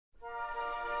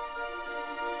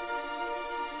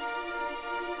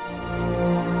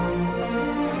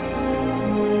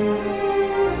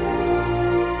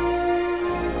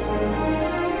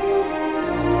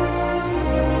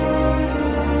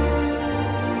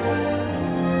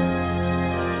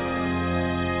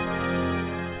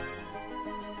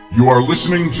You are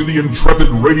listening to the Intrepid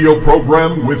radio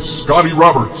program with Scotty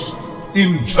Roberts.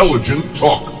 Intelligent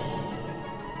Talk.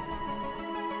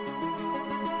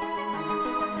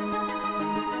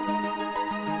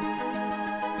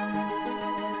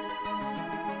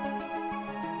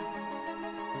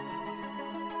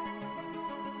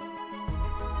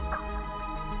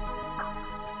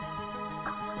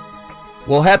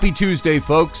 Well, happy Tuesday,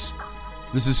 folks.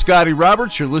 This is Scotty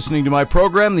Roberts. You're listening to my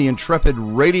program, the Intrepid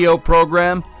radio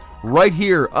program, right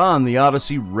here on the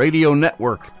Odyssey Radio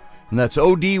Network. And that's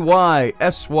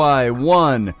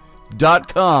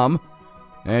ODYSY1.com.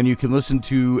 And you can listen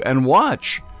to and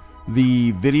watch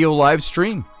the video live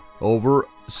stream over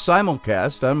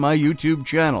simulcast on my YouTube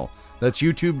channel. That's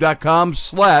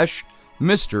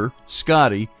youtube.com/Mr.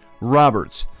 Scotty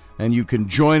Roberts. And you can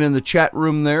join in the chat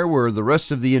room there where the rest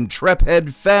of the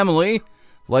Intrepid family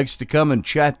likes to come and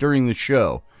chat during the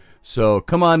show. So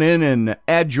come on in and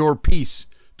add your piece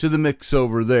to the mix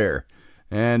over there.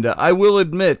 And I will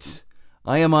admit,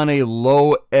 I am on a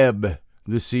low ebb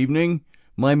this evening.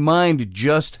 My mind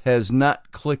just has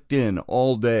not clicked in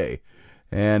all day.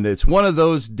 And it's one of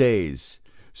those days.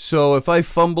 So if I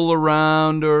fumble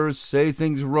around or say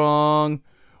things wrong,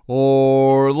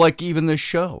 or like even this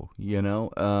show, you know,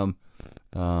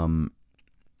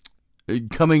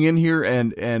 coming in here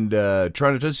and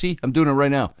trying to see, I'm doing it right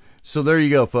now. So there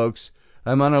you go, folks.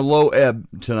 I'm on a low ebb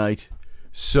tonight,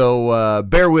 so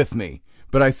bear with me.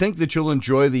 But I think that you'll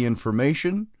enjoy the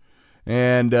information.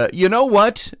 And you know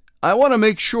what? I want to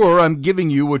make sure I'm giving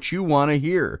you what you want to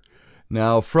hear.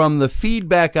 Now, from the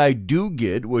feedback I do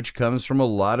get, which comes from a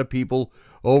lot of people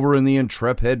over in the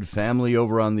Intrepid family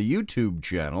over on the YouTube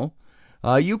channel,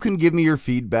 you can give me your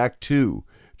feedback too.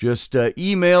 Just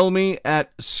email me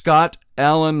at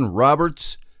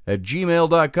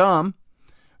scottallenroberts@gmail.com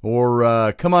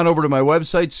or come on over to my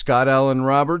website,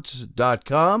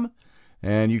 scottallenroberts.com,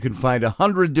 and you can find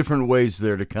 100 different ways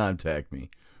there to contact me.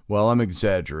 Well, I'm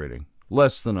exaggerating.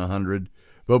 Less than 100,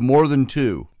 but more than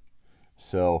 2.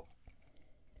 So,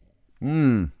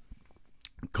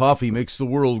 coffee makes the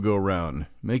world go round.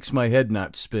 Makes my head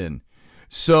not spin.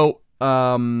 So,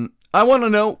 I want to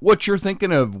know what you're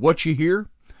thinking of what you hear.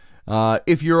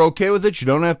 If you're okay with it, you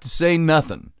don't have to say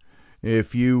nothing.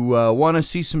 If you want to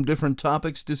see some different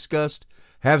topics discussed,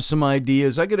 have some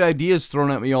ideas. I get ideas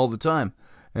thrown at me all the time.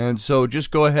 And so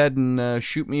just go ahead and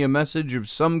shoot me a message of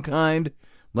some kind.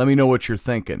 Let me know what you're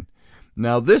thinking.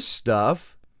 Now, this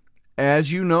stuff,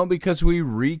 as you know, because we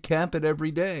recap it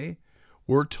every day,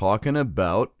 we're talking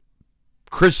about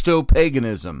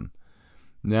Christo-paganism.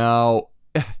 Now,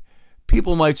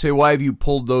 people might say, why have you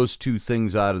pulled those two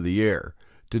things out of the air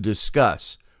to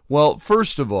discuss? Well,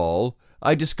 first of all,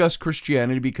 I discuss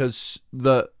Christianity because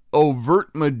the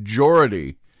overt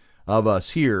majority of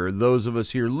us here, those of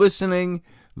us here listening,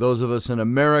 those of us in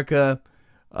America,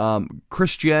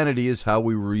 Christianity is how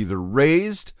we were either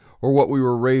raised or what we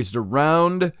were raised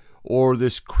around, or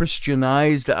this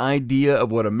Christianized idea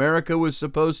of what America was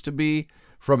supposed to be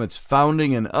from its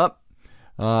founding and up.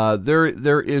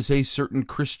 There is a certain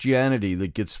Christianity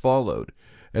that gets followed.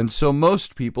 And so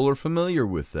most people are familiar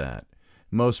with that.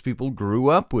 Most people grew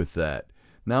up with that.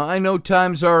 Now, I know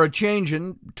times are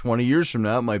a-changing. 20 years from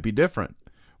now, it might be different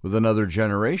with another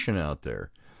generation out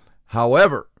there.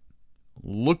 However,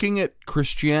 looking at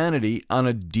Christianity on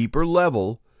a deeper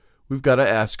level, we've got to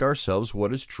ask ourselves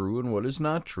what is true and what is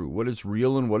not true, what is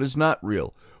real and what is not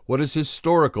real, what is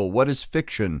historical, what is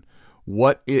fiction,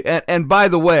 and by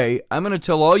the way, I'm going to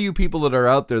tell all you people that are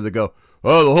out there that go,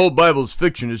 oh, the whole Bible's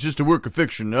fiction, it's just a work of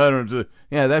fiction.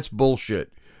 Yeah, that's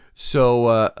bullshit.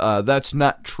 So that's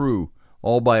not true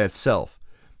all by itself.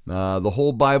 The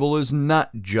whole Bible is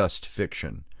not just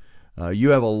fiction.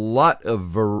 You have a lot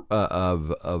of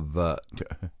I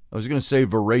was going to say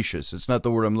voracious. It's not the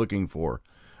word I'm looking for.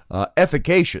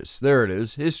 Efficacious, there it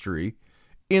is, history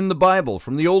in the Bible,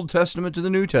 from the Old Testament to the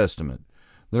New Testament.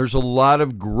 There's a lot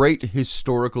of great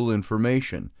historical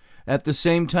information. At the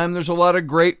same time, there's a lot of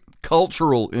great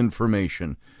cultural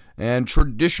information and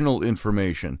traditional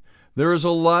information. There is a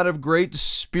lot of great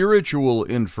spiritual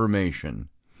information.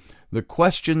 The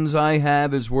questions I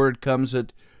have is where it comes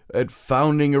at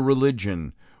founding a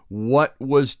religion. What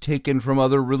was taken from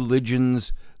other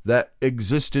religions that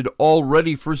existed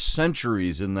already for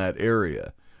centuries in that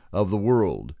area of the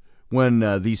world when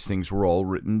these things were all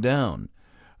written down?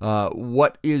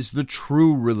 What is the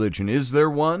true religion? Is there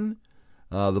one?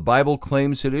 The Bible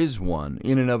claims it is one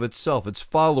in and of itself. Its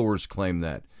followers claim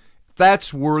that.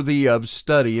 That's worthy of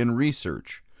study and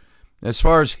research. As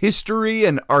far as history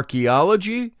and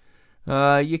archaeology,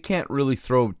 you can't really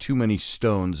throw too many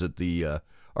stones at the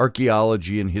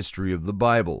archaeology and history of the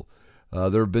Bible.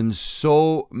 There have been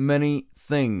so many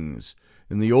things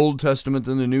in the Old Testament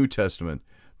and the New Testament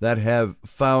that have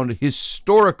found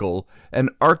historical and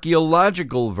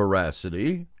archaeological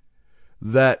veracity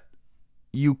that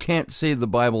you can't say the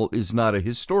Bible is not a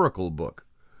historical book.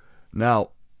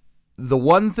 Now, the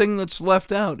one thing that's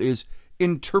left out is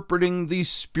interpreting the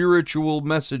spiritual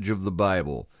message of the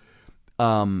Bible,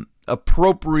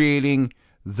 appropriating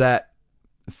that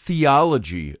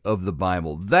theology of the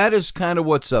Bible. That is kind of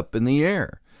what's up in the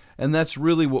air. And that's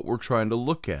really what we're trying to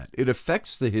look at. It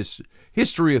affects the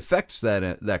history affects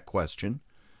that question,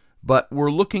 but we're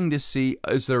looking to see,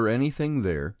 is there anything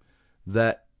there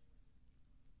that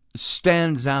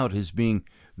stands out as being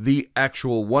the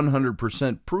actual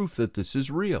 100% proof that this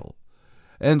is real?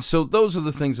 And so those are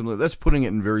the things that's putting it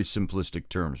in very simplistic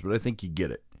terms, but I think you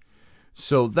get it.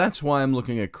 So that's why I'm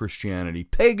looking at Christianity.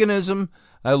 Paganism,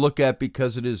 I look at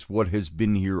because it is what has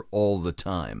been here all the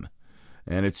time.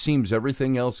 And it seems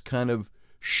everything else kind of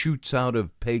shoots out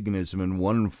of paganism in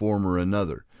one form or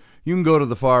another. You can go to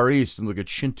the Far East and look at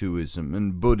Shintoism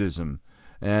and Buddhism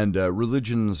and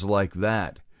religions like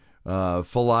that,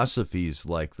 philosophies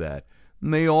like that.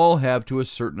 And they all have, to a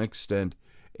certain extent,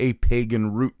 a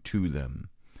pagan root to them.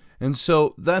 And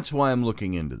so that's why I'm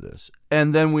looking into this.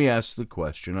 And then we ask the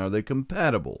question, are they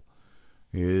compatible?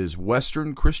 Is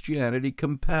Western Christianity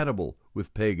compatible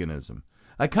with paganism?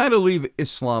 I kind of leave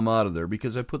Islam out of there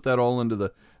because I put that all into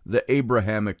the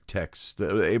Abrahamic texts,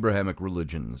 the Abrahamic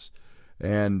religions.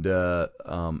 And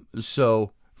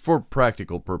so, for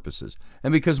practical purposes.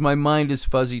 And because my mind is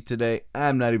fuzzy today,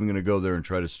 I'm not even going to go there and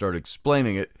try to start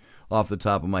explaining it off the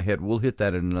top of my head. We'll hit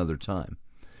that at another time.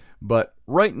 But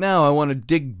right now, I want to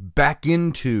dig back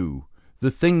into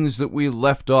the things that we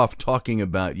left off talking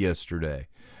about yesterday.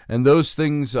 And those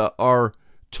things are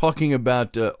talking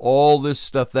about all this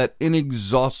stuff, that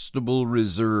inexhaustible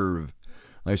reserve.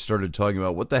 I started talking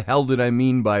about what the hell did I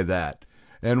mean by that?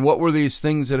 And what were these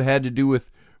things that had to do with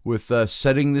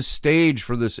setting the stage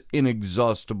for this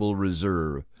inexhaustible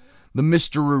reserve? The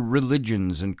mystery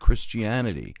religions and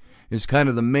Christianity is kind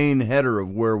of the main header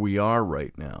of where we are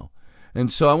right now. And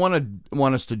so I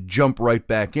want us to jump right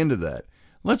back into that.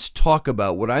 Let's talk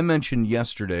about what I mentioned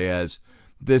yesterday as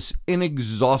this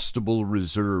inexhaustible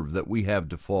reserve that we have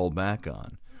to fall back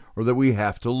on, or that we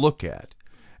have to look at,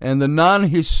 and the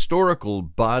non-historical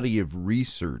body of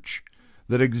research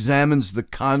that examines the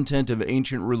content of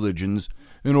ancient religions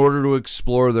in order to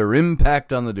explore their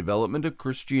impact on the development of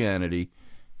Christianity.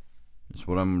 That's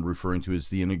what I'm referring to as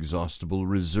the inexhaustible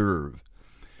reserve.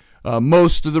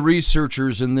 Most of the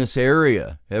researchers in this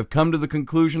area have come to the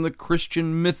conclusion that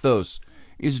Christian mythos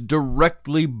is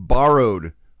directly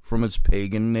borrowed from its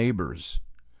pagan neighbors.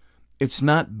 It's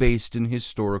not based in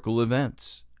historical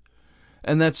events.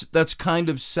 And that's kind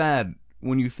of sad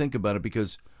when you think about it,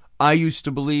 because I used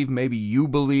to believe, maybe you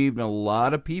believed, and a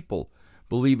lot of people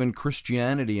believe in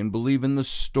Christianity and believe in the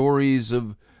stories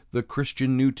of the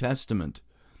Christian New Testament.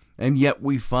 And yet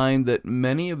we find that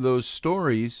many of those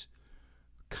stories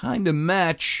kind of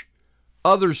match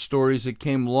other stories that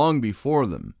came long before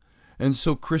them. And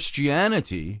so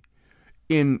Christianity,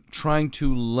 in trying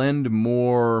to lend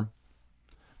more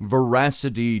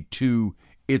veracity to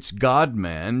its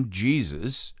God-man,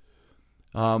 Jesus,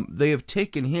 they have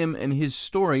taken him and his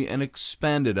story and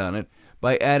expanded on it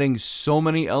by adding so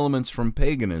many elements from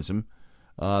paganism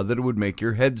that it would make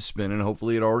your head spin, and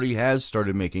hopefully it already has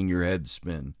started making your head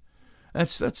spin.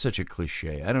 That's such a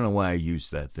cliche. I don't know why I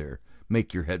used that there.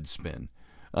 Make your head spin.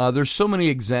 There's so many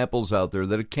examples out there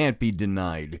that it can't be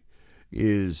denied,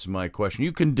 is my question.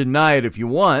 You can deny it if you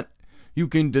want. You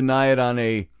can deny it on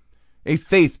a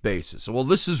faith basis. Well,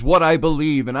 this is what I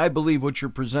believe, and I believe what you're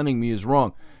presenting me is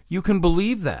wrong. You can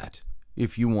believe that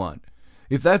if you want.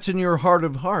 If that's in your heart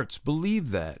of hearts,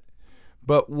 believe that.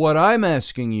 But what I'm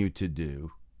asking you to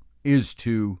do is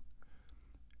to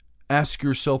ask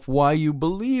yourself why you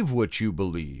believe what you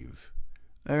believe.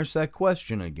 There's that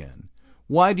question again.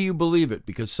 Why do you believe it?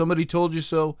 Because somebody told you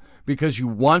so? Because you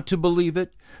want to believe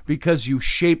it? Because you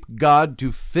shape God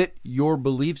to fit your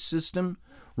belief system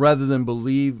rather than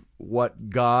believe what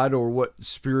God or what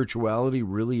spirituality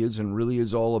really is and really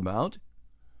is all about?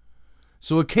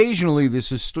 So occasionally these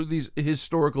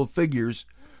historical figures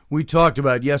we talked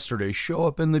about yesterday show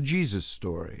up in the Jesus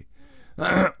story.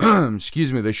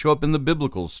 Excuse me, they show up in the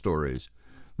biblical stories.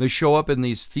 They show up in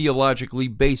these theologically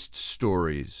based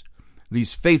stories,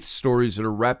 these faith stories that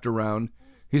are wrapped around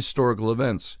historical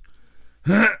events.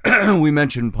 We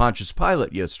mentioned Pontius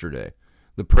Pilate yesterday,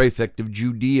 the prefect of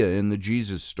Judea in the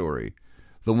Jesus story,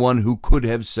 the one who could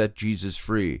have set Jesus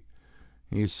free.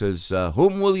 He says,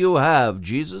 whom will you have,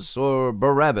 Jesus or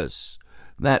Barabbas?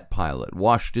 that Pilate,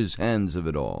 washed his hands of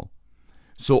it all.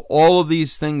 So all of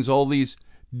these things, all these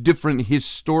different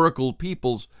historical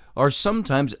peoples are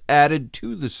sometimes added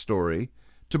to the story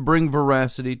to bring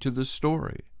veracity to the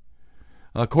story.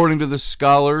 According to the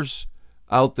scholars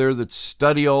out there that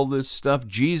study all this stuff,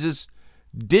 Jesus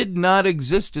did not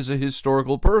exist as a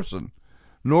historical person,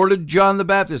 nor did John the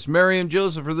Baptist, Mary and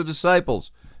Joseph, or the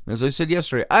disciples. And as I said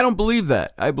yesterday, I don't believe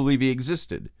that. I believe he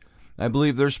existed. I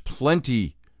believe there's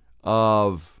plenty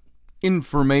of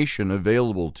information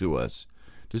available to us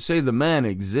to say the man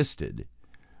existed.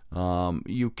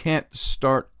 You can't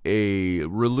start a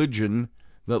religion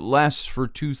that lasts for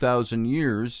 2,000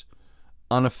 years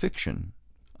on a fiction,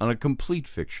 on a complete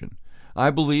fiction. I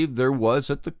believe there was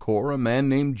at the core a man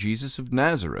named Jesus of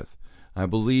Nazareth. I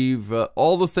believe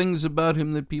all the things about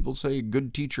him that people say, a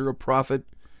good teacher, a prophet.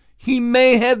 He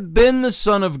may have been the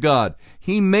Son of God.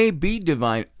 He may be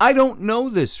divine. I don't know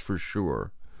this for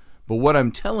sure. But what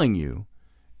I'm telling you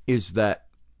is that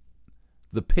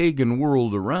the pagan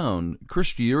world around,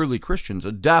 early Christians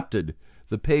adopted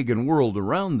the pagan world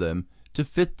around them to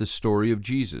fit the story of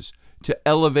Jesus, to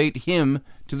elevate him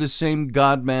to the same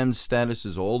God-man status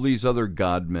as all these other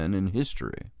God-men in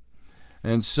history.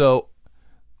 And so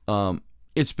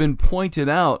it's been pointed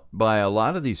out by a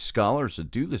lot of these scholars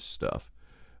that do this stuff,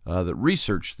 that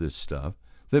research this stuff,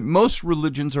 that most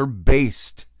religions are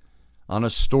based on a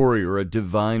story or a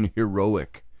divine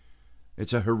heroic.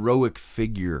 It's a heroic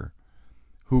figure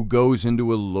who goes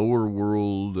into a lower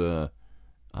world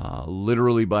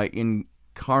literally by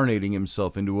incarnating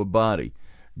himself into a body.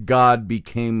 God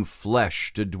became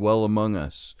flesh to dwell among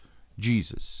us,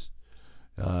 Jesus,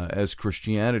 as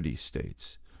Christianity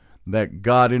states. That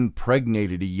God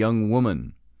impregnated a young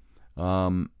woman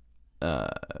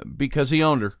because he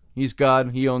owned her. He's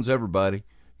God. He owns everybody.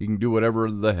 He can do whatever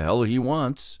the hell he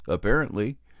wants,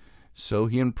 apparently. So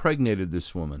he impregnated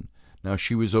this woman. Now,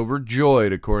 she was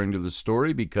overjoyed, according to the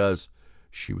story, because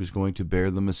she was going to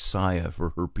bear the Messiah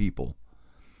for her people.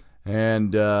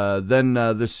 And then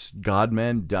this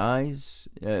God-man dies.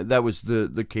 That was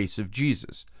the case of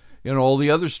Jesus. In all the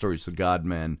other stories, the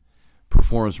God-man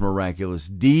performs miraculous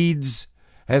deeds,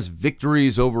 has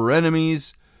victories over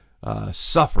enemies,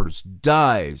 suffers,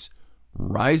 dies,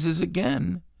 rises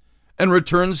again, and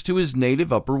returns to his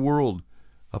native upper world,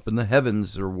 up in the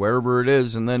heavens or wherever it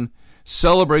is, and then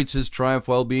celebrates his triumph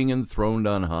while being enthroned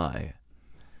on high.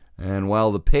 And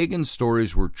while the pagan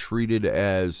stories were treated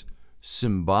as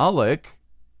symbolic,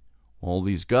 all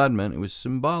these God-men, it was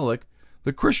symbolic,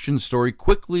 the Christian story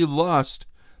quickly lost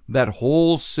that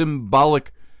whole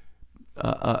symbolic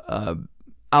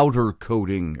outer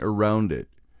coating around it,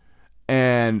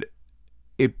 and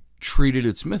it treated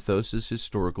its mythos as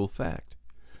historical fact,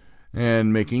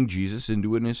 and making Jesus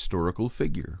into an historical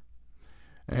figure.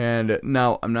 And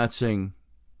now, I'm not saying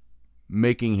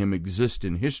making him exist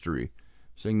in history,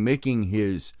 I'm saying making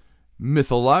his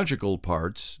mythological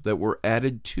parts that were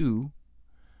added to,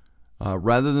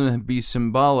 rather than be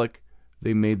symbolic,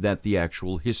 they made that the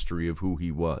actual history of who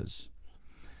he was.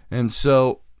 And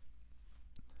so,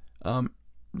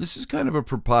 this is kind of a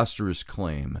preposterous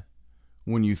claim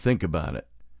when you think about it,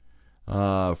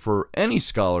 for any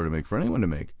scholar to make, for anyone to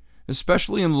make,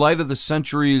 especially in light of the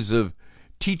centuries of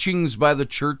teachings by the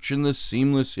church and the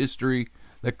seamless history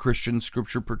that Christian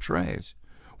scripture portrays.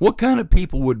 What kind of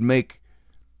people would make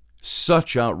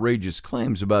such outrageous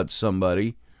claims about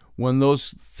somebody when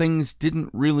those things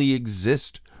didn't really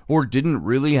exist or didn't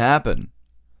really happen?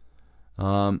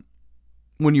 When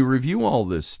you review all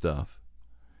this stuff,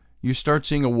 you start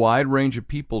seeing a wide range of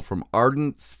people, from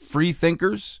ardent free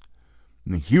thinkers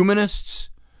and humanists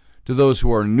to those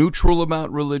who are neutral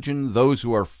about religion, those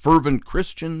who are fervent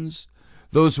Christians,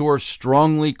 those who are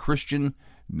strongly Christian,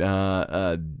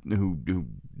 who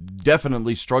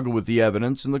definitely struggle with the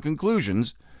evidence and the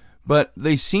conclusions, but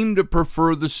they seem to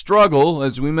prefer the struggle,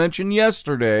 as we mentioned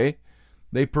yesterday.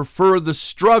 They prefer the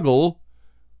struggle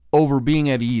over being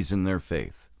at ease in their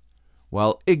faith,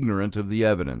 while ignorant of the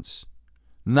evidence,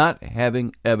 not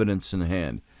having evidence in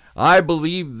hand. I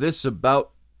believe this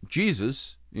about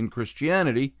Jesus in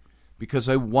Christianity because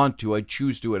I want to, I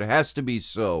choose to, it has to be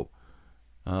so.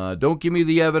 Don't give me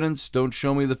the evidence, don't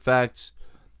show me the facts.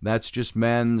 That's just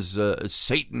man's,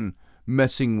 Satan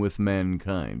messing with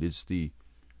mankind is the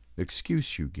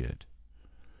excuse you get.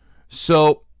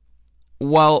 So,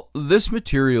 while this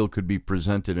material could be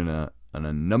presented in a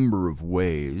number of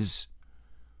ways,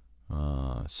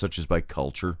 such as by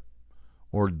culture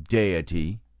or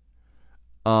deity,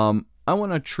 I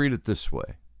want to treat it this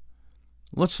way.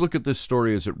 Let's look at this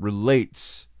story as it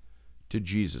relates to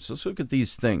Jesus. Let's look at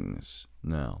these things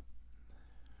now.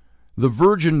 The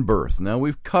virgin birth. Now,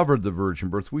 we've covered the virgin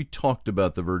birth. We talked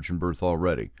about the virgin birth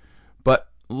already. But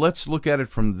let's look at it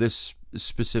from this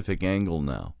specific angle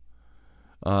now.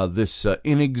 This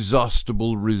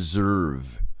inexhaustible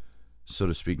reserve, so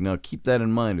to speak. Now, keep that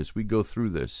in mind as we go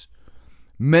through this.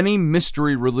 Many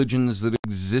mystery religions that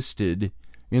existed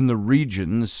in the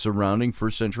regions surrounding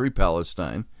first century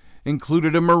Palestine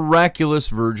included a miraculous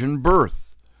virgin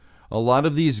birth. A lot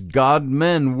of these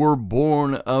god-men were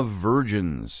born of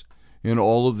virgins in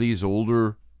all of these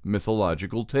older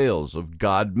mythological tales of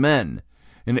god-men.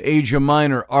 In Asia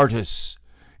Minor, Artis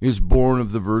is born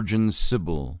of the virgin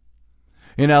Sibyl.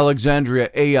 In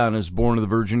Alexandria, Aeon is born of the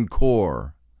virgin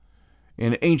Kor.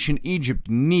 In ancient Egypt,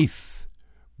 Neith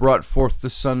brought forth the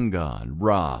sun god,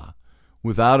 Ra,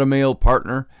 without a male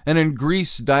partner. And in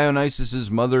Greece, Dionysus'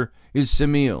 mother is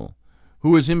Semele, who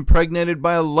was impregnated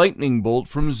by a lightning bolt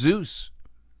from Zeus.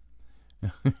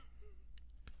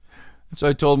 So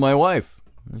I told my wife,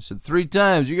 I said, 3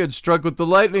 times you got struck with the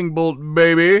lightning bolt,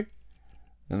 baby.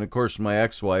 And of course, my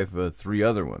ex-wife, 3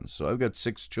 other ones. So I've got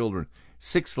 6 children.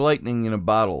 6 lightning in a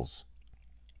bottles.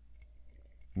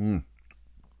 You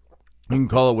can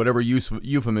call it whatever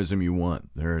euphemism you want.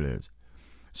 There it is.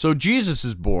 So Jesus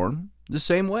is born the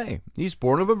same way. He's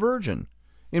born of a virgin,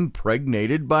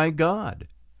 impregnated by God.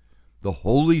 The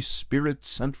Holy Spirit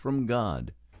sent from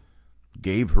God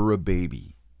gave her a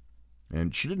baby.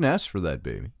 And she didn't ask for that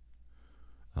baby.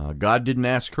 God didn't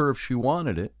ask her if she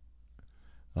wanted it.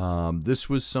 This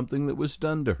was something that was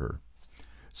done to her.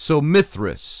 So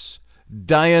Mithras,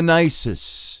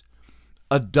 Dionysus,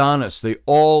 Adonis, they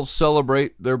all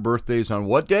celebrate their birthdays on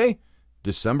what day?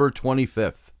 December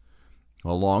 25th,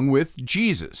 along with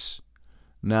Jesus.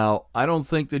 Now, I don't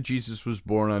think that Jesus was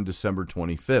born on December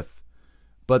 25th,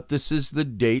 but this is the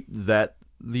date that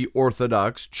the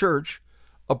Orthodox Church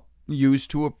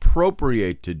used to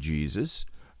appropriate to Jesus,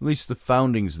 at least the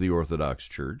foundings of the Orthodox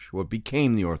Church, what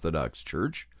became the Orthodox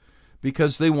Church,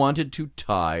 because they wanted to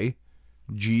tie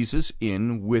Jesus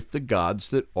in with the gods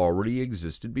that already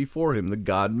existed before him, the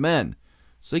god-men.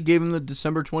 So they gave him the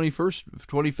December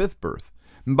 25th birth.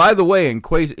 And by the way, in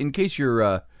case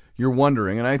you're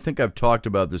wondering, and I think I've talked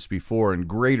about this before in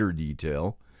greater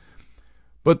detail,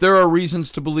 but there are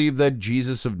reasons to believe that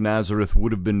Jesus of Nazareth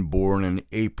would have been born in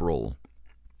April.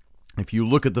 If you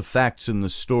look at the facts in the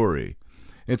story,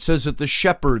 it says that the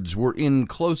shepherds were in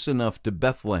close enough to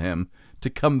Bethlehem to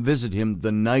come visit him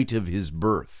the night of his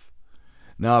birth.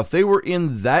 Now, if they were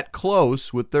in that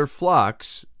close with their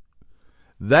flocks,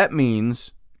 that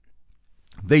means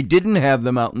they didn't have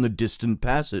them out in the distant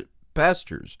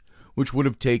pastures, which would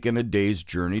have taken a day's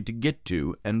journey to get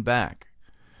to and back.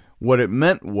 What it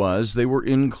meant was they were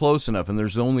in close enough, and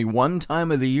there's only one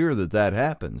time of the year that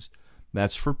happens.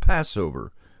 That's for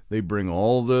Passover. They bring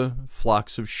all the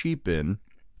flocks of sheep in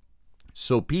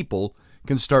so people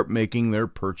can start making their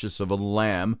purchase of a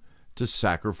lamb to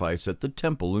sacrifice at the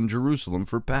temple in Jerusalem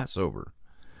for Passover.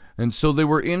 And so they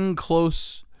were in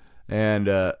close and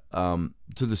to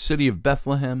the city of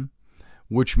Bethlehem,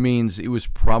 which means it was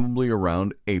probably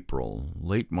around April,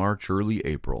 late March, early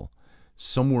April,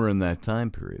 somewhere in that time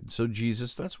period. So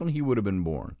Jesus, that's when he would have been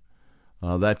born,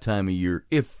 that time of year,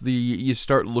 if you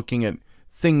start looking at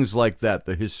things like that,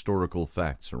 the historical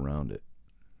facts around it.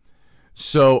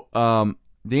 So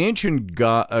the ancient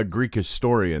Greek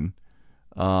historian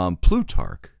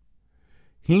Plutarch,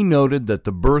 he noted that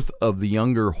the birth of the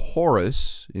younger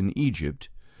Horus in Egypt,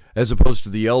 as opposed to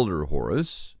the elder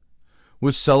Horus,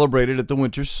 was celebrated at the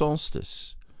winter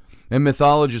solstice. And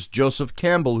mythologist Joseph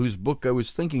Campbell, whose book I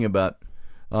was thinking about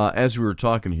as we were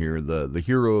talking here, the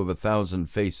Hero of a Thousand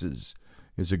Faces,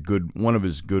 is one of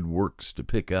his good works to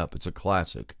pick up. It's a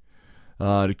classic.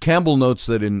 Campbell notes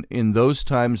that in those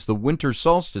times, the winter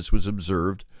solstice was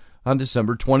observed on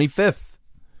December 25th.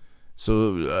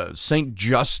 So St.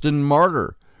 Justin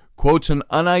Martyr quotes an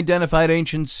unidentified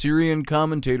ancient Syrian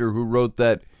commentator who wrote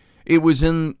that it was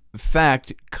in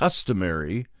fact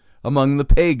customary among the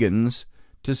pagans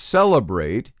to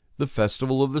celebrate the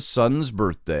festival of the sun's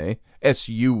birthday,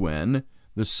 S-U-N,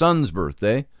 the sun's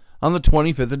birthday, on the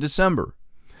 25th of December,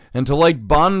 and to light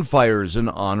bonfires in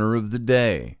honor of the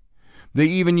day. They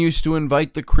even used to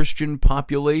invite the Christian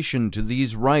population to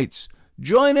these rites.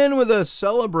 Join in with us,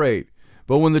 celebrate.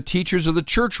 But when the teachers of the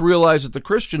church realized that the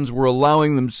Christians were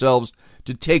allowing themselves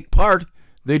to take part,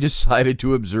 they decided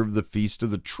to observe the feast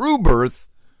of the true birth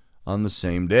on the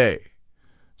same day.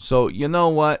 So, you know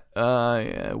what?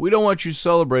 We don't want you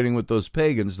celebrating with those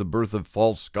pagans the birth of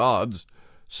false gods,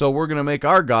 so we're going to make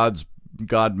our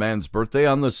God-man's birthday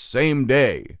on the same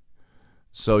day.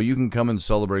 So you can come and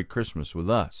celebrate Christmas with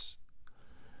us.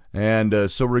 And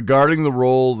so regarding the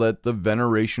role that the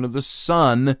veneration of the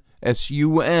sun,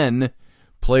 S-U-N,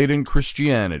 played in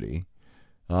Christianity,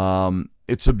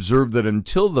 it's observed that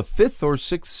until the 5th or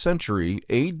 6th century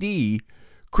A.D.,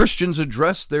 Christians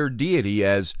addressed their deity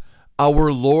as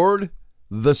our Lord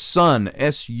the Sun,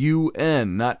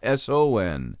 S-U-N, not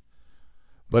S-O-N.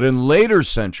 But in later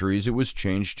centuries, it was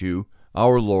changed to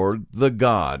our Lord the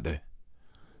God.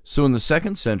 So in the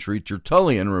 2nd century,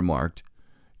 Tertullian remarked,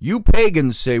 "You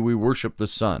pagans say we worship the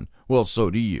sun. Well, so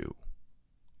do you."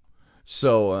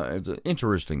 So it's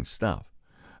interesting stuff.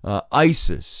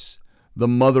 Isis, the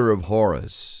mother of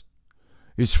Horus,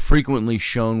 is frequently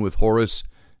shown with Horus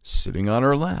sitting on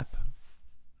her lap.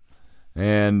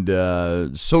 And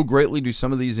so greatly do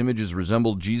some of these images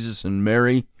resemble Jesus and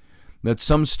Mary that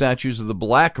some statues of the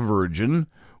Black Virgin,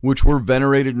 which were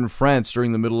venerated in France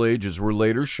during the Middle Ages, were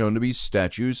later shown to be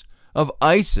statues of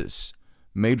Isis,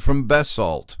 made from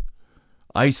basalt.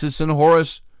 Isis and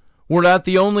Horus were not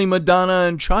the only Madonna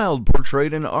and child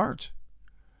portrayed in art.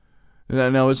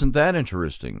 Now, isn't that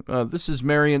interesting? This is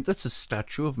Mary, and that's a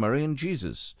statue of Mary and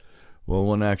Jesus.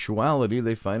 Well, in actuality,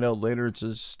 they find out later it's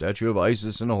a statue of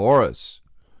Isis and Horus.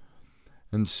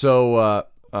 And so,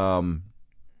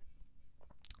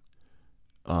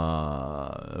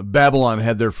 Babylon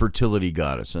had their fertility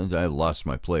goddess. And I lost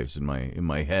my place in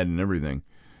my head and everything.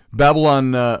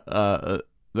 Babylon,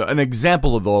 an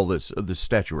example of all this, of this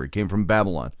statuary, came from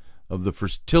Babylon, of the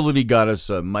fertility goddess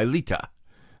Mylitta,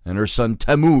 and her son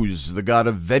Tammuz, the god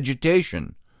of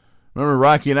vegetation. Remember,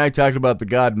 Rocky and I talked about the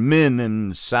god Min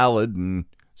and salad and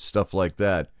stuff like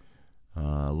that,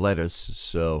 lettuce.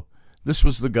 So this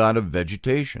was the god of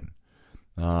vegetation.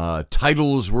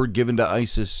 Titles were given to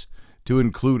Isis to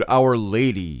include Our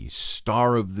Lady,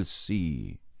 Star of the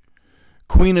Sea,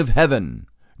 Queen of Heaven,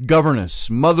 Governess,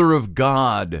 Mother of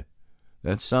God.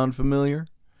 That sound familiar?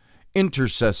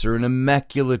 Intercessor and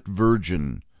Immaculate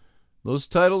Virgin. Those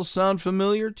titles sound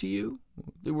familiar to you?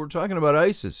 We're talking about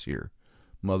Isis here,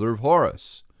 Mother of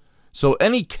Horus. So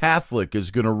any Catholic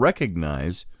is going to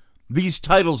recognize these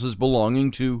titles as belonging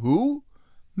to who?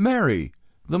 Mary,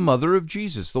 the mother of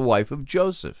Jesus, the wife of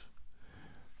Joseph.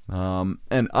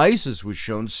 And Isis was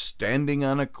shown standing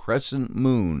on a crescent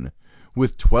moon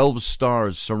with 12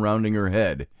 stars surrounding her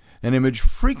head, an image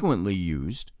frequently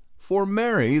used for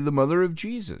Mary, the mother of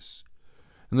Jesus.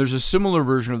 And there's a similar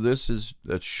version of this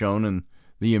that's shown in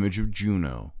the image of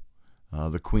Juno,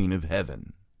 the Queen of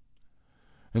Heaven.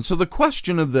 And so the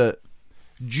question of the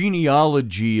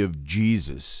genealogy of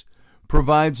Jesus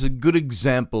provides a good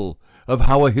example of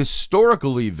how a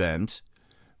historical event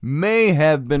may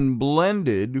have been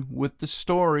blended with the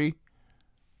story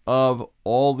of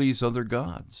all these other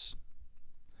gods.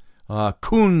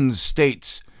 Kuhn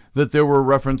states that there were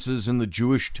references in the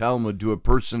Jewish Talmud to a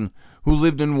person who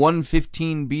lived in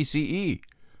 115 BCE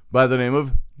by the name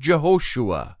of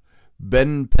Jehoshua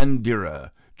ben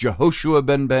Pandira. Jehoshua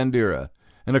ben Pandira.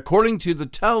 And according to the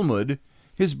Talmud,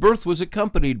 his birth was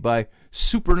accompanied by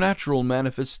supernatural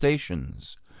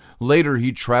manifestations. Later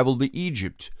he traveled to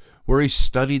Egypt, where he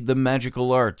studied the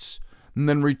magical arts, and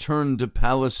then returned to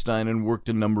Palestine and worked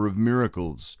a number of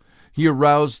miracles. He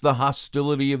aroused the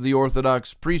hostility of the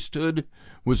Orthodox priesthood,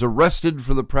 was arrested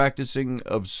for the practicing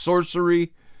of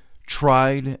sorcery,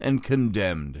 tried, and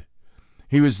condemned.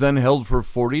 He was then held for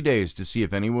 40 days to see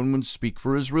if anyone would speak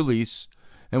for his release,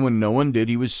 and when no one did,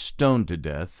 he was stoned to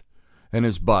death, and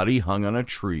his body hung on a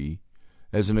tree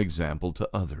as an example to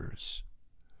others.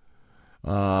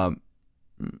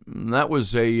 That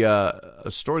was a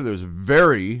story that was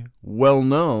very well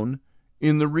known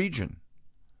in the region.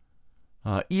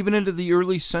 Even into the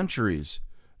early centuries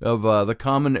of the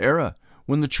Common Era,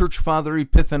 when the church father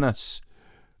Epiphanius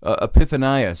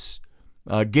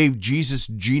gave Jesus'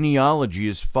 genealogy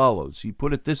as follows. He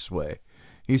put it this way.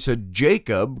 He said,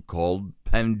 Jacob called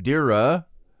Pandira,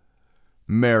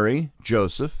 Mary,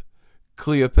 Joseph,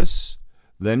 Cleopas,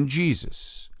 then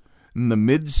Jesus. In the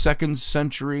mid-2nd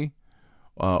century,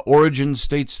 Origen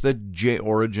states that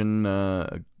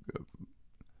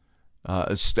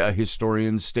a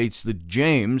historian states that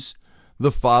James,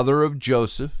 the father of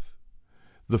Joseph,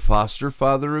 the foster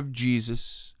father of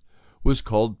Jesus, was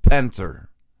called Panther,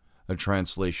 a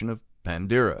translation of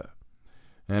Pandira.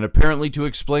 And apparently to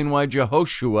explain why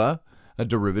Jehoshua, a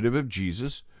derivative of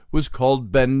Jesus, was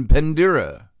called Ben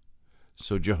Pandira.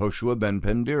 So Jehoshua ben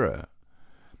Pandira.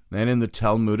 And in the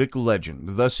Talmudic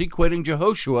legend, thus equating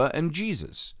Jehoshua and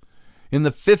Jesus. In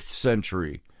the 5th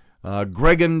century,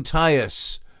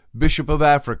 Gregontius, Bishop of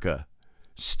Africa,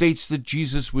 states that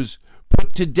Jesus was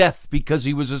put to death because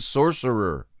he was a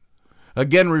sorcerer.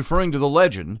 Again, referring to the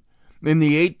legend, in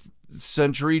the 8th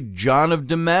century, John of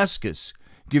Damascus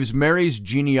gives Mary's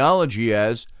genealogy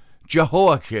as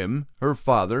Jehoiakim, her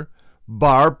father,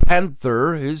 Bar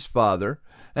Panther, his father,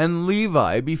 and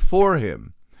Levi before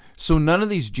him. So none of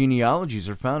these genealogies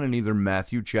are found in either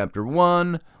Matthew chapter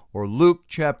 1 or Luke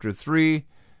chapter 3,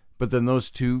 but then those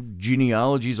two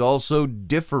genealogies also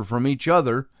differ from each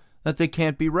other, that they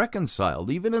can't be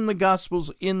reconciled, even in the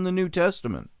Gospels in the New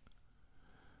Testament.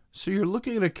 So you're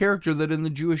looking at a character that in the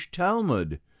Jewish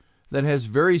Talmud, that has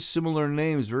very similar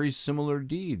names, very similar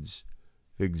deeds,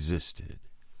 existed.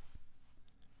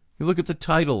 You look at the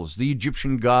titles. The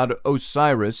Egyptian god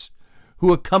Osiris,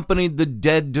 who accompanied the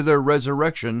dead to their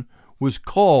resurrection, was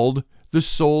called the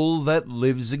soul that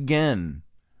lives again,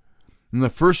 and the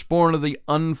firstborn of the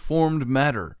unformed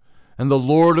matter, and the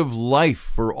Lord of life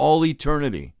for all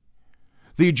eternity.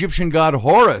 The Egyptian god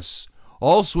Horus,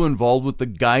 also involved with the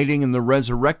guiding and the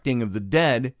resurrecting of the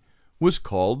dead, was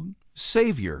called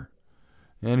Savior,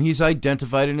 and he's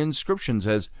identified in inscriptions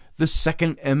as the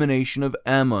second emanation of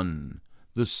Ammon,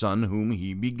 the son whom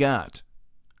he begat.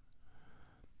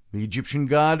 The Egyptian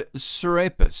god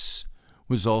Serapis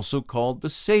was also called the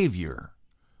Savior,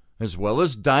 as well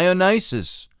as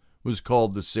Dionysus was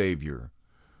called the Savior,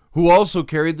 who also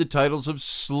carried the titles of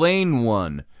Slain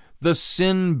One, the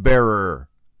Sin-Bearer,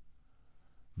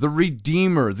 the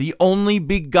Redeemer, the Only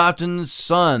Begotten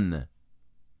Son.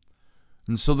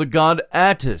 And so the god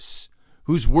Attis,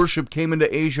 whose worship came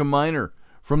into Asia Minor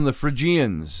from the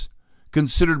Phrygians,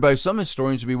 considered by some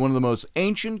historians to be one of the most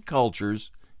ancient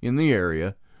cultures in the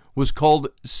area, was called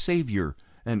Savior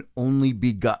and Only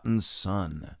Begotten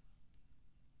Son.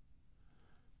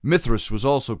 Mithras was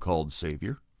also called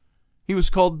Savior. He was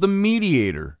called the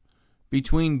mediator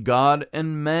between God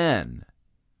and man.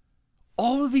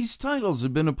 All of these titles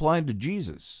have been applied to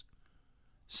Jesus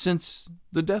since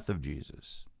the death of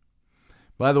Jesus.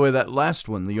 By the way, that last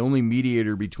one, the only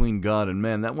mediator between God and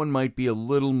man, that one might be a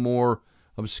little more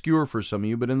obscure for some of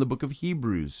you, but in the book of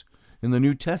Hebrews, in the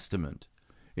New Testament,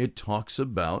 it talks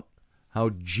about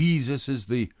how Jesus is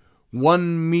the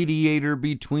one mediator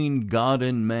between God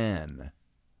and man.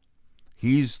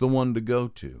 He's the one to go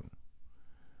to.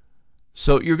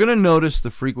 So you're going to notice the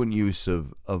frequent use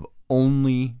of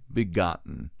only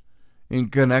begotten in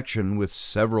connection with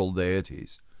several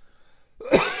deities.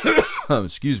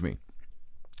 Excuse me.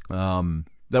 That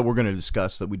we're going to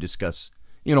discuss, that we discuss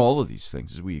in all of these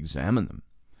things as we examine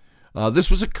them.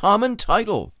 This was a common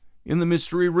title in the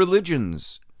mystery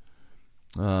religions,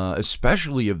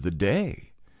 especially of the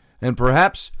day, and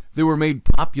perhaps they were made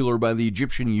popular by the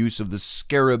Egyptian use of the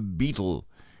scarab beetle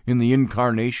in the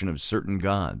incarnation of certain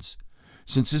gods,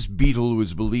 since this beetle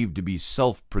was believed to be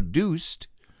self-produced,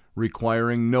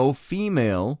 requiring no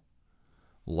female.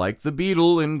 Like the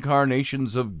beetle,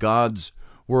 incarnations of gods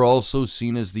were also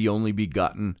seen as the only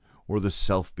begotten or the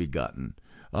self-begotten.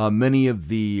 Many of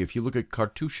the, if you look at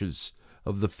cartouches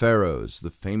of the pharaohs,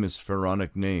 the famous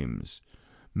pharaonic names,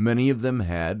 many of them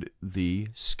had the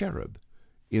scarab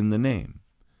in the name,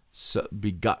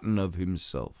 begotten of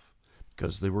himself,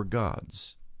 because they were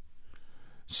gods.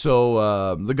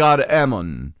 So the god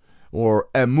Ammon, or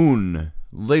Amun,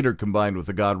 later combined with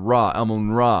the god Ra,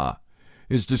 Amun-Ra,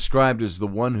 is described as the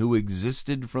one who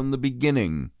existed from the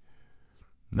beginning.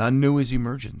 None knew his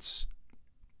emergence.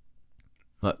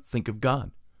 Think of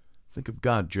God. Think of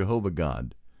God, Jehovah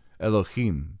God,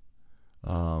 Elohim,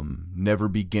 never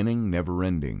beginning, never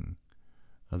ending.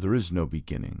 There is no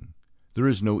beginning. There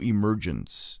is no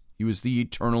emergence. He was the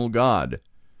eternal God.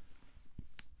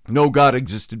 No God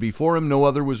existed before him, no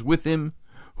other was with him.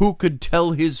 Who could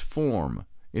tell his form?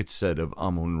 It said of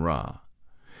Amun-Ra.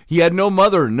 He had no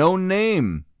mother, no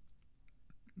name,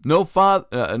 no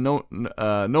father, no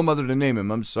mother to name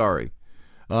him. I'm sorry,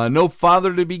 no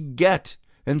father to beget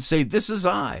and say, "This is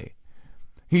I."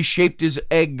 He shaped his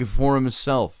egg for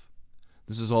himself.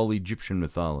 This is all Egyptian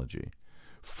mythology.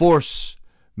 Force,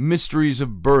 mysteries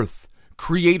of birth,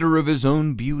 creator of his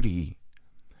own beauty.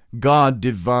 God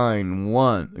divine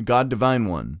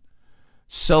one,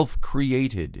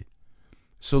 self-created.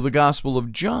 So the Gospel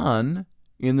of John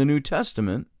in the New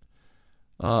Testament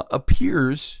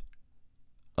appears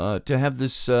to have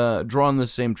this drawn the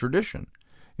same tradition.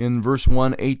 In verse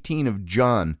 1:18 of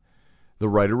John, the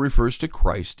writer refers to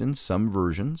Christ in some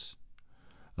versions.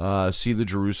 See the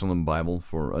Jerusalem Bible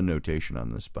for a notation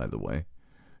on this, by the way.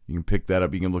 You can pick that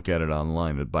up. You can look at it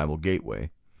online at Bible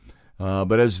Gateway.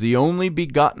 But as the only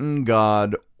begotten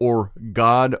God, or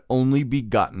God only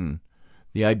begotten,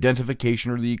 the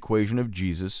identification or the equation of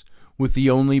Jesus with the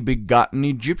only begotten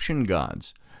Egyptian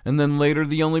gods, and then later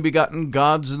the only begotten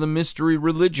gods of the mystery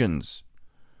religions.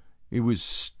 It was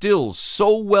still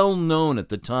so well known at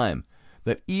the time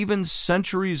that even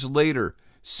centuries later,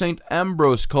 St.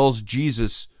 Ambrose calls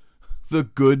Jesus the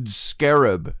good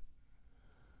scarab.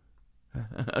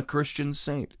 A Christian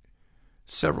saint,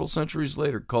 several centuries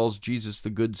later, calls Jesus the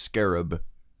good scarab,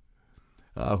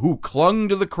 who clung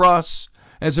to the cross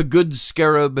as a good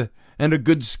scarab, and a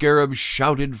good scarab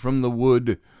shouted from the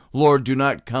wood, Lord, do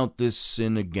not count this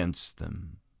sin against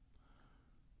them.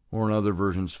 Or in other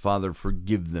versions, Father,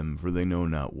 forgive them, for they know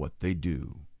not what they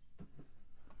do.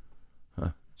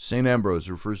 St. Ambrose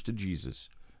refers to Jesus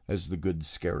as the good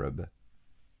scarab.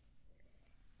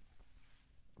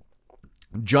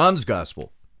 John's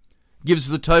Gospel gives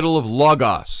the title of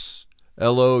Logos,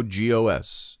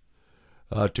 Logos,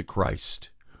 to Christ.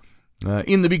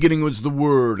 In the beginning was the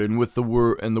Word, and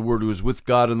the Word was with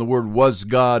God, and the Word was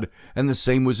God, and the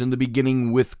same was in the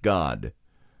beginning with God.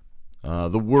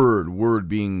 The word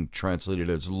being translated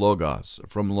as Logos,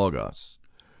 from Logos.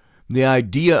 The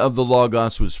idea of the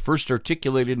Logos was first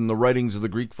articulated in the writings of the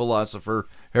Greek philosopher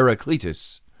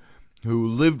Heraclitus, who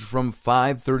lived from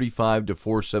 535 to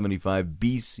 475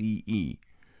 BCE,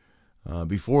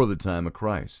 before the time of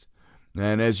Christ.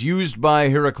 And as used by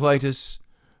Heraclitus,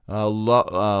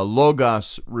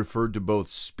 Logos referred to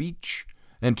both speech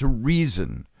and to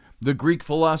reason. The Greek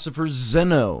philosopher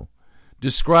Zeno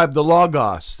described the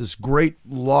Logos, this great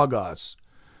Logos,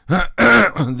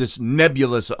 this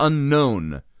nebulous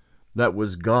unknown that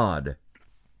was God.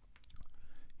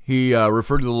 He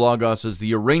referred to the Logos as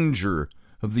the arranger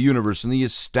of the universe and the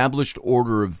established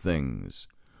order of things.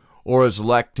 Or as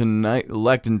Lactantius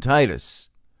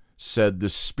said, the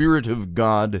Spirit of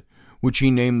God, which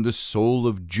he named the soul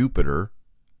of Jupiter.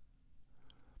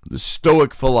 The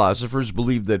Stoic philosophers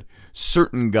believed that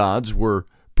certain gods were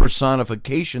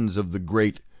personifications of the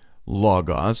great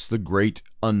Logos, the great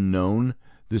unknown,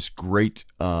 this great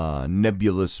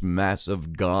nebulous mass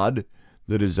of God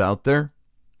that is out there.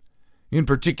 In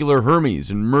particular,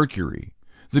 Hermes and Mercury.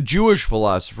 The Jewish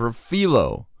philosopher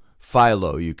Philo,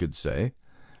 you could say,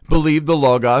 believed the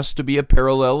Logos to be a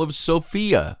parallel of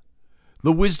Sophia,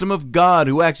 the wisdom of God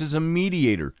who acts as a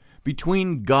mediator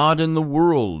between God and the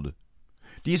world.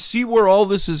 Do you see where all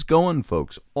this is going,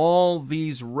 folks? All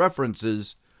these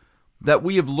references that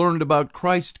we have learned about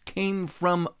Christ came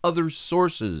from other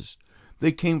sources.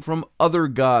 They came from other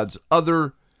gods,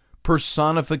 other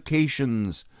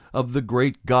personifications of the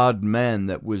great God-man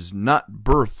that was not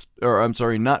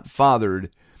fathered,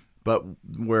 but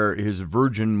where his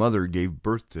virgin mother gave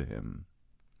birth to him.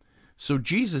 So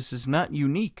Jesus is not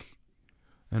unique,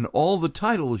 and all the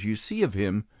titles you see of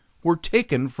him were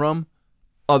taken from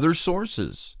other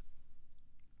sources.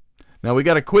 Now, we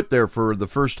got to quit there for the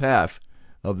first half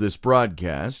of this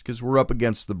broadcast because we're up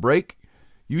against the break.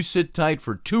 You sit tight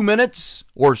for 2 minutes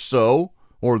or so,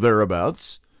 or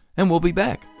thereabouts, and we'll be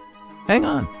back. Hang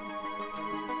on.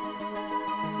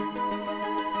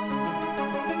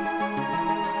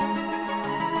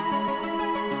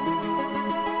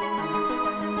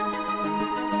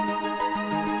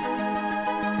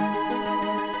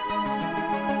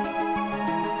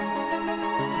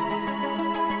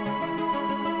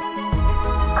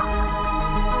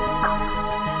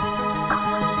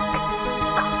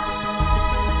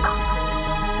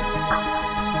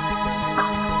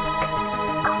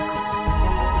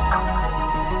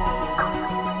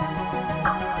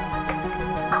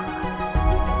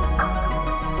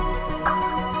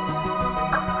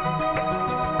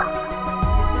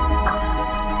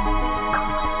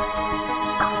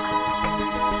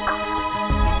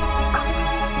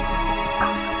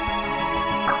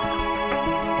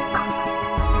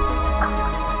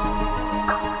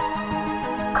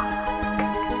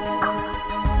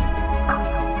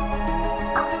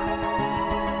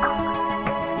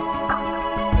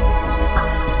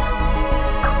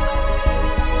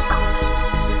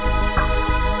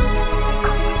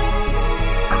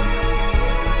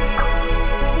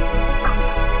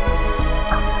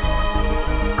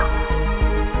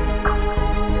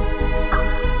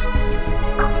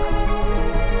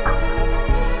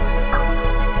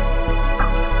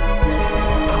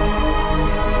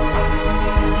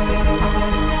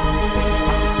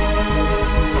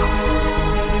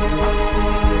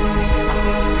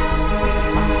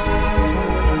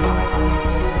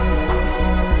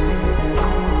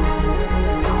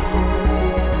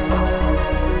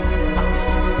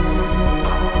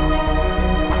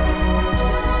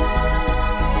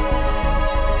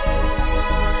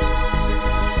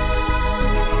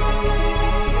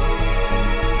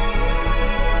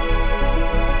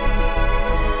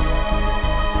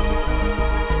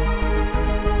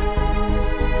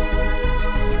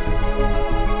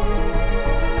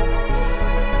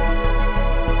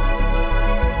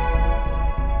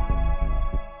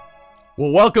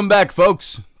 Well, welcome back,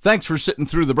 folks. Thanks for sitting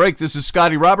through the break. This is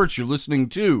Scotty Roberts. You're listening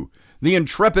to the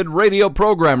Intrepid radio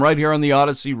program right here on the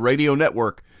Odyssey Radio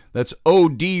Network. That's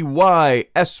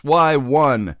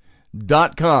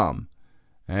ODYSY1.com.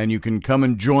 And you can come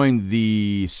and join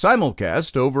the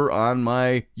simulcast over on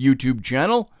my YouTube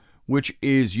channel, which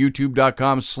is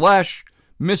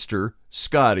youtube.com/Mr.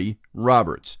 Scotty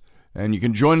Roberts. And you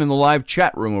can join in the live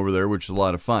chat room over there, which is a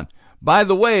lot of fun. By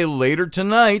the way, later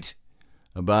tonight,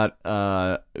 about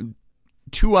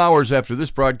 2 hours after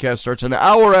this broadcast starts, an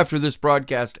hour after this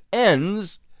broadcast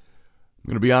ends, I'm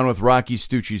going to be on with Rocky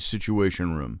Stucci's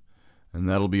Situation Room. And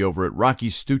that'll be over at Rocky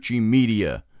Stucci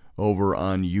Media over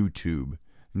on YouTube.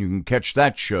 And you can catch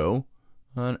that show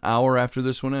an hour after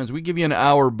this one ends. We give you an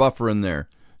hour buffer in there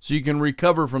so you can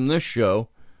recover from this show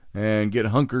and get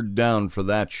hunkered down for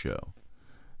that show.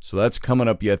 So that's coming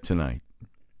up yet tonight.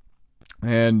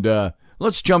 And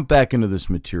let's jump back into this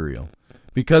material.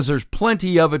 Because there's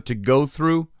plenty of it to go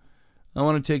through, I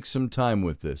want to take some time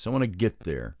with this. I want to get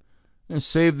there. I'm going to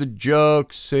save the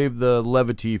jokes, save the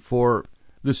levity for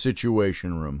the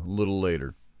Situation Room a little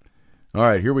later. All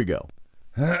right, here we go.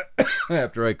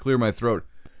 After I clear my throat.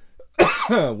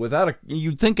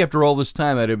 You'd think after all this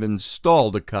time I'd have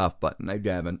installed a cough button. I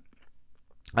haven't.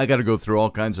 I got to go through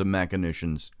all kinds of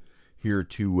machinations here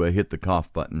to hit the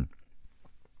cough button.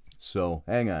 So,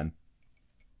 hang on.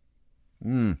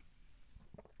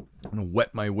 I'm going to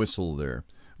wet my whistle there.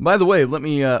 By the way, let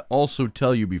me also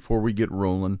tell you before we get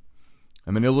rolling,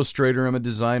 I'm an illustrator, I'm a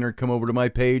designer. Come over to my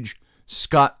page,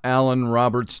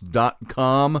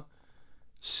 scottallenroberts.com.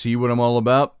 See what I'm all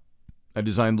about. I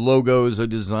design logos, I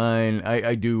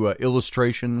do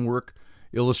illustration work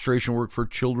for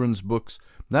children's books.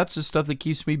 That's the stuff that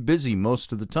keeps me busy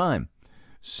most of the time.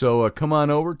 So come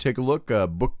on over, take a look.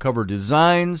 Book cover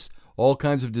designs, all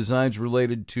kinds of designs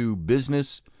related to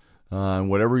business, and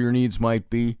whatever your needs might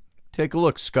be. Take a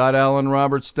look,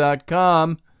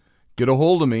 scottallenroberts.com. Get a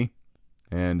hold of me,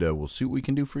 and we'll see what we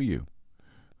can do for you.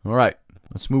 All right,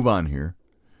 let's move on here.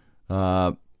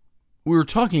 We were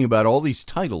talking about all these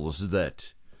titles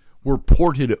that were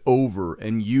ported over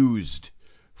and used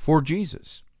for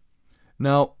Jesus.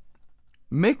 Now,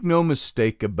 make no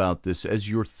mistake about this as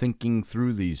you're thinking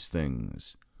through these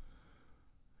things.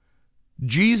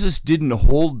 Jesus didn't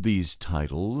hold these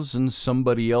titles and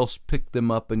somebody else picked them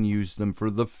up and used them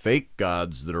for the fake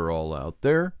gods that are all out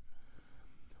there.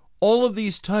 All of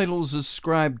these titles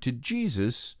ascribed to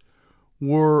Jesus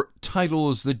were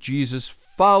titles that Jesus'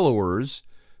 followers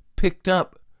picked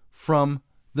up from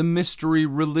the mystery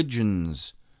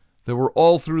religions that were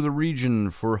all through the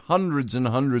region for hundreds and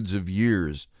hundreds of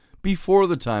years before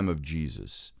the time of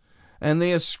Jesus. And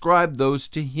they ascribed those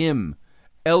to him,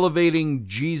 elevating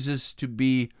Jesus to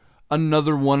be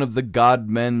another one of the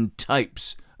God-men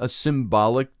types, a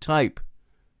symbolic type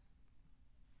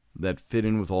that fit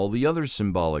in with all the other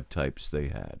symbolic types they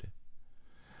had.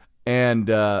 And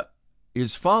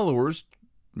his followers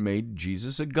made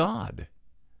Jesus a god.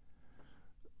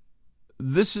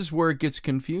 This is where it gets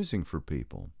confusing for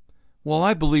people. Well,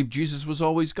 I believe Jesus was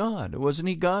always God. Wasn't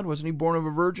he God? Wasn't he born of a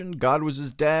virgin? God was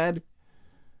his dad?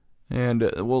 And,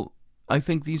 I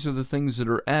think these are the things that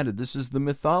are added. This is the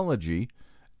mythology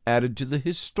added to the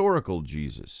historical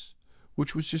Jesus,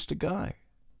 which was just a guy.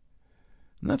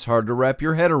 And that's hard to wrap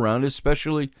your head around,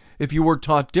 especially if you were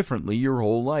taught differently your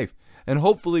whole life. And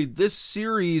hopefully this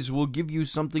series will give you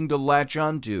something to latch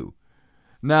onto.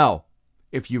 Now,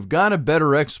 if you've got a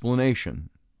better explanation,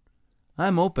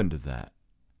 I'm open to that.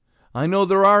 I know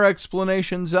there are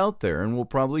explanations out there, and we'll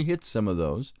probably hit some of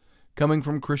those, coming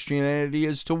from Christianity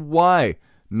as to why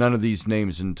none of these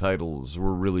names and titles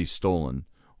were really stolen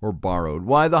or borrowed,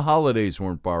 why the holidays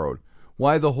weren't borrowed,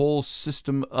 why the whole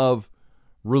system of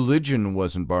religion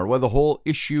wasn't borrowed, why the whole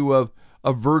issue of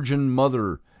a virgin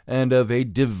mother and of a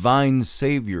divine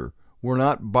savior were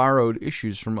not borrowed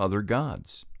issues from other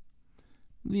gods.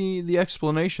 The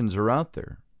explanations are out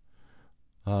there.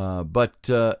 But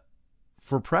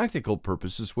for practical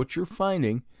purposes, what you're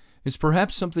finding is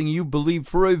perhaps something you've believed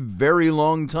for a very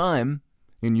long time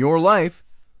in your life,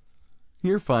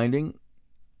 you're finding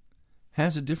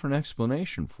has a different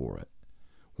explanation for it.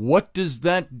 What does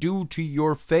that do to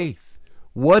your faith?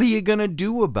 What are you going to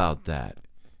do about that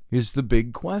is the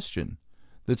big question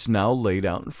that's now laid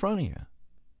out in front of you.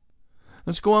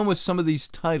 Let's go on with some of these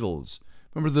titles.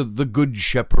 Remember the Good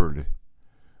Shepherd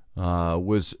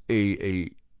was a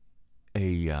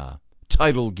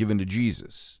title given to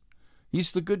Jesus.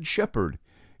 He's the Good Shepherd.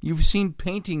 You've seen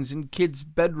paintings in kids'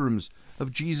 bedrooms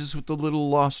of Jesus with the little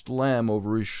lost lamb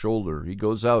over his shoulder. He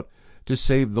goes out to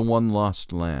save the one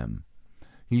lost lamb.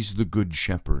 He's the Good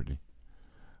Shepherd.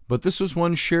 but this was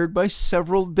one shared by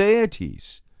several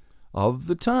deities of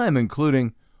the time,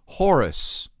 including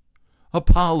Horus,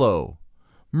 Apollo,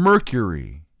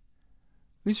 Mercury.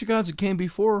 These are gods that came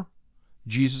before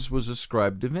Jesus was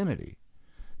ascribed divinity.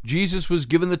 Jesus was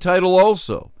given the title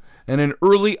also, and in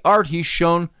early art he's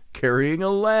shown carrying a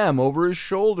lamb over his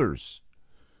shoulders,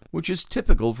 which is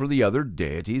typical for the other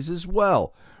deities as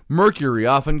well. Mercury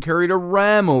often carried a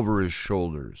ram over his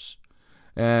shoulders,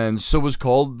 and so was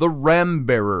called the ram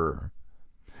bearer.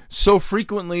 So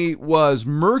frequently was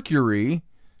Mercury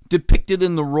depicted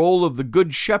in the role of the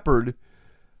Good Shepherd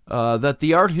that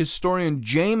the art historian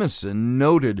Jameson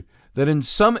noted that in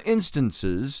some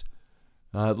instances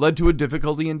it led to a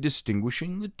difficulty in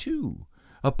distinguishing the two.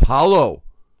 Apollo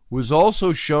was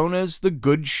also shown as the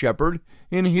Good Shepherd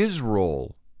in his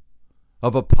role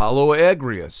of Apollo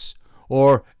Agrius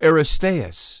or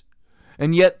Aristeus,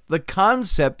 and yet the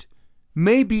concept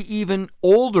may be even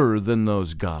older than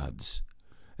those gods,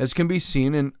 as can be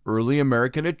seen in early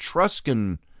American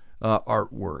Etruscan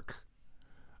artwork.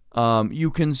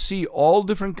 You can see all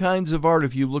different kinds of art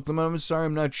if you look them up. I'm sorry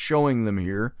I'm not showing them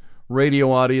here.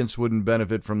 Radio audience wouldn't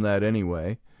benefit from that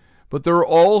anyway. But there are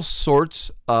all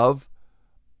sorts of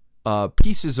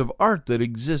pieces of art that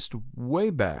exist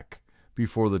way back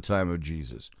before the time of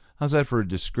Jesus. How's that for a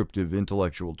descriptive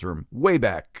intellectual term? Way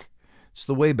back. It's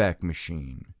the Wayback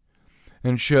Machine.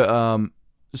 And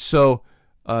so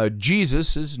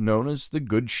Jesus is known as the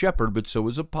Good Shepherd, but so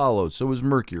is Apollo, so is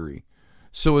Mercury.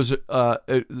 So is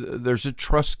there's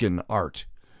Etruscan art,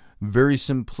 very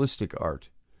simplistic art,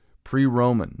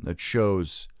 pre-Roman, that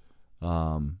shows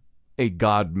a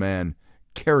god-man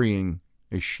carrying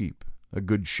a sheep, a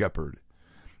good shepherd.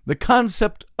 The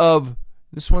concept of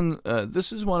this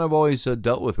is one I've always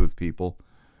dealt with people,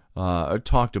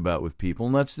 talked about with people,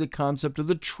 and that's the concept of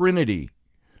the Trinity.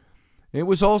 It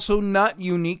was also not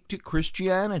unique to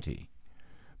Christianity.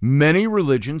 Many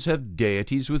religions have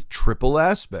deities with triple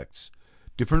aspects,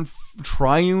 different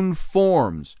triune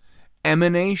forms,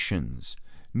 emanations.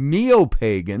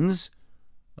 Neo-pagans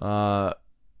can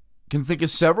think of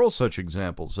several such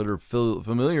examples that are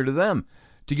familiar to them.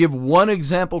 To give one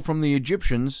example from the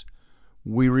Egyptians,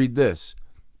 we read this: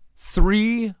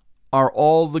 3 are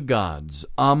all the gods,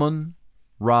 Amun,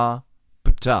 Ra,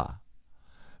 Ptah.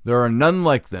 There are none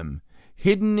like them.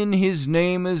 Hidden in his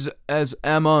name as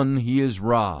Amun, he is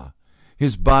Ra.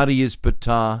 His body is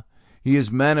Ptah. He is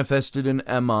manifested in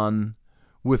Amun,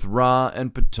 with Ra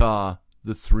and Ptah,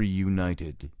 the 3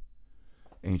 united.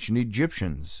 Ancient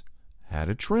Egyptians had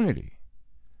a trinity,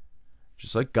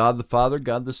 just like God the Father,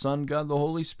 God the Son, God the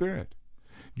Holy Spirit.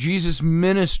 Jesus'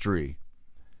 ministry,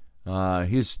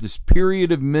 this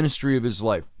period of ministry of his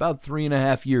life, about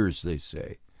 3.5 years, they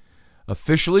say,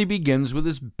 officially begins with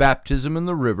his baptism in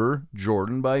the river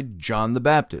Jordan by John the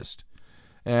Baptist.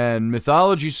 And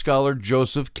mythology scholar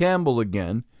Joseph Campbell,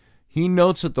 again, he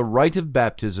notes that the rite of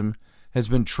baptism has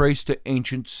been traced to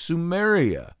ancient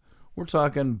Sumeria. We're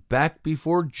talking back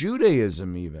before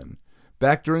Judaism even,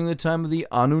 back during the time of the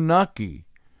Anunnaki.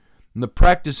 And the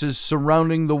practices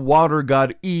surrounding the water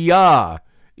god Ea,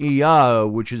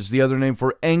 which is the other name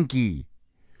for Enki.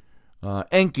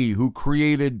 Enki, who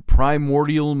created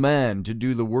primordial man to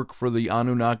do the work for the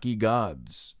Anunnaki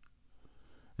gods.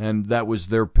 And that was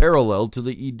their parallel to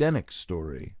the Edenic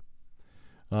story.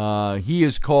 He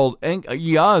is called,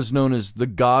 Ea is known as the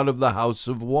god of the house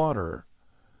of water.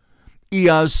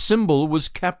 Ea's symbol was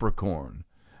Capricorn,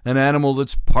 an animal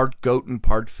that's part goat and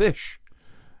part fish.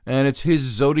 And it's his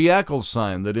zodiacal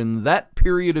sign that in that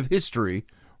period of history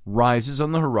rises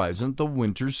on the horizon at the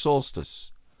winter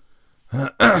solstice,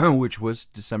 which was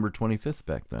December 25th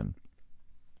back then.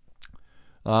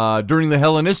 During the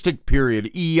Hellenistic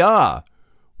period, Ea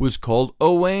was called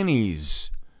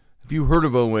Oannes. Have you heard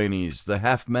of Oannes, the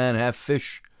half-man,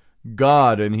 half-fish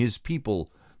god and his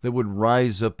people that would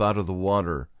rise up out of the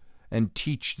water and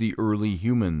teach the early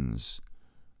humans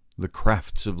the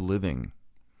crafts of living?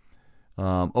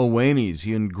 Oannes,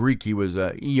 in Greek he was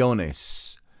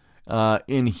Ioannes.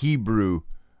 In Hebrew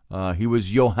he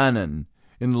was Johanan.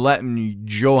 In Latin,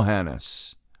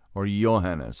 Johannes, or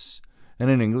Johannes.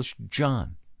 And in English,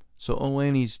 John. So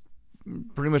Oannes,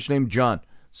 pretty much named John.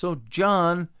 So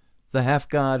John, the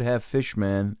half-god, half-fish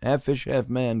man, half-fish,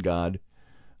 half-man god,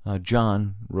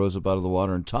 John rose up out of the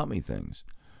water and taught me things.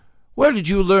 Where did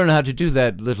you learn how to do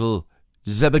that, little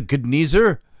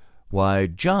Nebuchadnezzar? Why,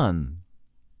 John,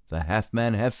 the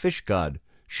half-man, half-fish god,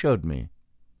 showed me.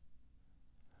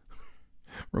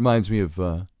 Reminds me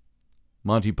of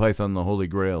Monty Python, the Holy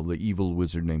Grail, the evil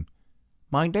wizard name.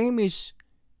 My name is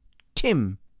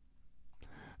Tim.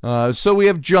 So we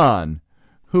have John,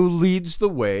 who leads the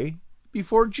way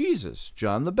before Jesus,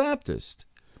 John the Baptist.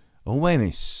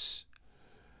 Owenis.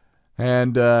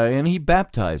 And he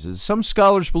baptizes. Some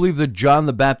scholars believe that John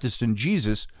the Baptist and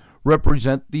Jesus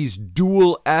represent these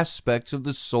dual aspects of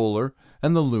the solar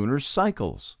and the lunar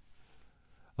cycles.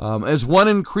 As one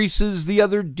increases, the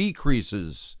other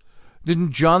decreases.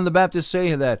 Didn't John the Baptist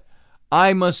say that?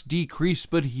 I must decrease,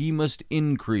 but he must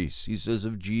increase, he says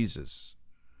of Jesus.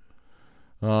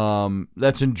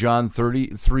 That's in John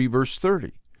 3, verse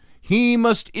 30. He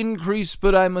must increase,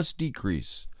 but I must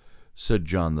decrease, said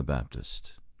John the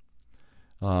Baptist.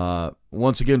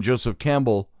 Once again, Joseph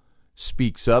Campbell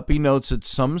speaks up. He notes that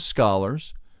some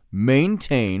scholars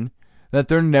maintain that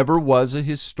there never was a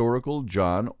historical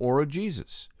John or a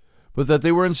Jesus, but that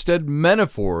they were instead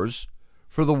metaphors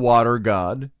for the water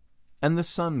god and the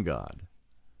sun god.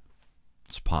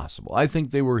 It's possible. I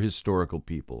think they were historical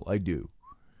people. I do.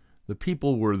 The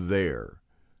people were there.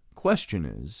 Question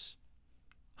is,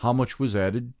 how much was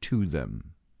added to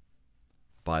them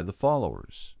by the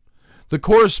followers? The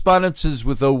correspondences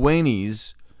with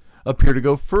Owenis appear to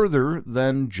go further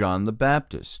than John the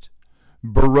Baptist.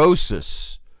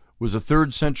 Berosus was a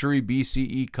 3rd century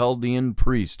BCE Chaldean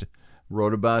priest.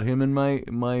 Wrote about him in my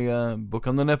book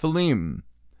on the Nephilim.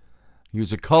 He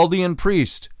was a Chaldean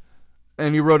priest,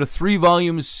 and he wrote a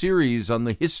 3-volume series on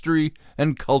the history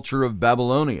and culture of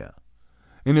Babylonia.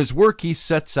 In his work, he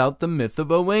sets out the myth of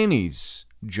Owenis,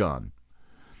 John,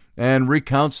 and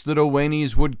recounts that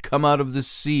Owenis would come out of the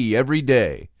sea every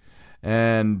day,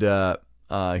 and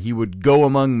he would go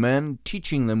among men,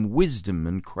 teaching them wisdom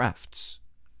and crafts.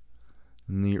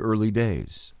 In the early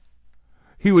days,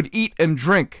 he would eat and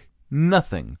drink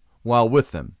nothing while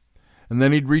with them, and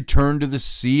then he'd return to the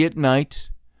sea at night.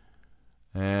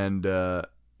 And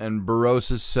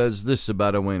Berosus says this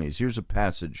about Owenis. Here's a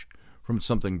passage from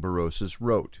something Berosus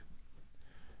wrote.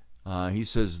 He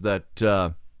says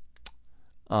that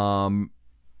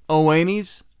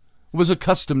Owenis was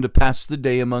accustomed to pass the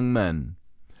day among men,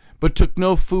 but took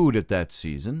no food at that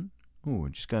season. Ooh, I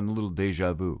just got a little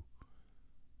deja vu.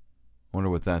 I wonder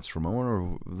what that's from. I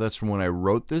wonder if that's from when I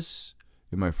wrote this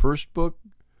in my first book,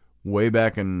 way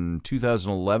back in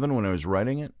 2011 when I was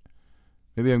writing it.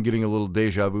 Maybe I'm getting a little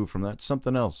deja vu from that.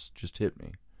 Something else just hit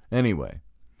me. Anyway,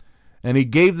 and he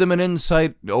gave them an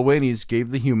insight, Owenis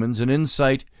gave the humans an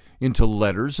insight into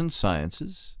letters and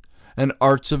sciences and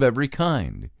arts of every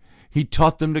kind. He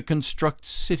taught them to construct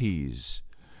cities,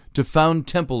 to found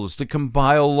temples, to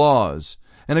compile laws,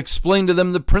 and explain to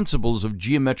them the principles of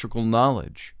geometrical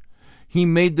knowledge. He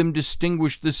made them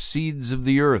distinguish the seeds of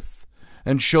the earth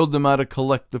and showed them how to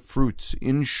collect the fruits.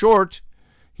 In short,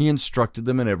 he instructed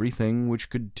them in everything which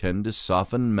could tend to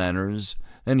soften manners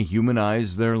and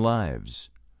humanize their lives.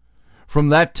 From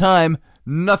that time,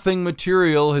 nothing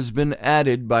material has been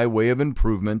added by way of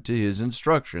improvement to his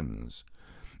instructions.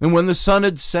 And when the sun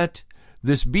had set,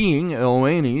 this being,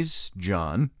 Owenis,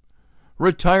 John,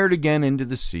 retired again into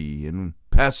the sea and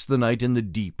passed the night in the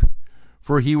deep,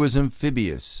 for he was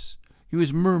amphibious. He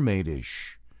was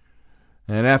mermaidish.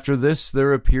 And after this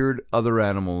there appeared other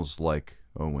animals like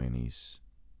Owenis.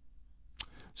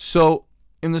 So,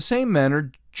 in the same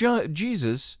manner,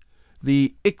 Jesus,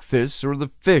 the ichthys, or the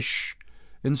fish,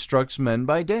 instructs men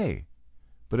by day,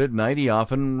 but at night he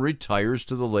often retires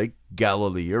to the lake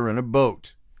Galilee or in a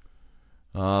boat.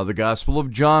 The Gospel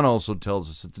of John also tells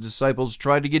us that the disciples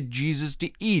tried to get Jesus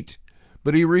to eat,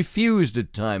 but he refused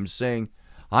at times, saying,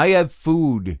 I have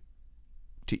food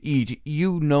to eat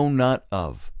you know not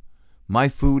of. My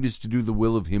food is to do the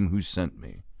will of him who sent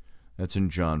me. That's in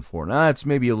John 4. Now, that's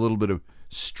maybe a little bit of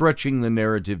stretching the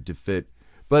narrative to fit,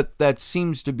 but that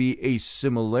seems to be a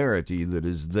similarity that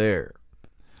is there.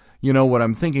 You know, what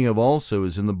I'm thinking of also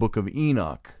is in the book of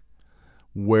Enoch,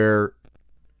 where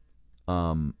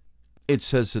it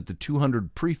says that the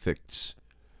 200 prefects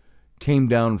came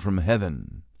down from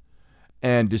heaven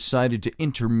and decided to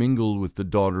intermingle with the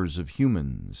daughters of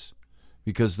humans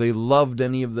because they loved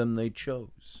any of them they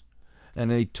chose. And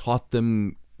they taught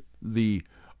them the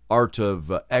art of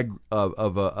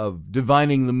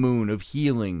divining the moon, of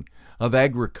healing, of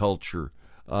agriculture,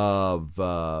 of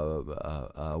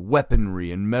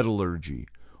weaponry and metallurgy,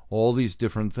 all these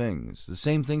different things. The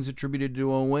same things attributed to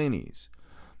Owenis.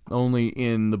 Only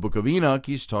in the book of Enoch,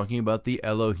 he's talking about the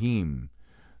Elohim,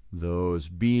 those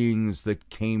beings that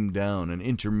came down and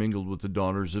intermingled with the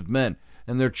daughters of men,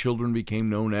 and their children became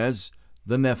known as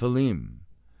the Nephilim.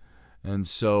 And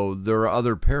so there are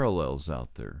other parallels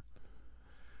out there.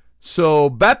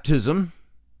 So baptism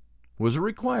was a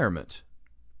requirement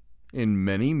in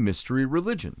many mystery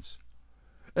religions.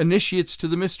 Initiates to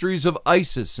the mysteries of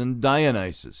Isis and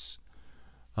Dionysus,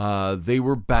 they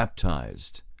were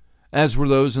baptized. as were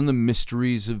those in the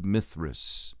mysteries of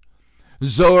Mithras.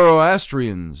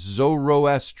 Zoroastrians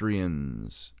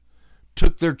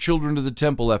took their children to the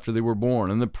temple after they were born,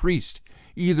 and the priest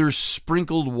either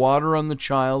sprinkled water on the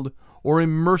child or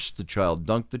immersed the child,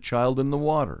 dunked the child in the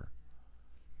water.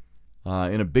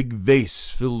 In a big vase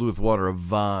filled with water, a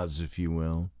vase, if you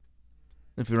will.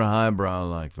 If you're a highbrow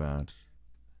like that.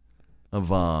 A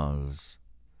vase.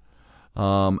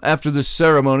 After this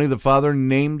ceremony, the father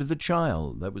named the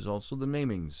child. That was also the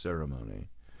naming ceremony.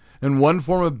 And one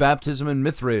form of baptism in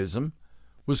Mithraism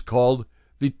was called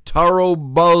the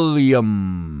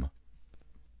taurobolium.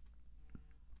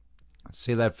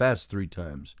 Say that fast 3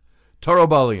 times.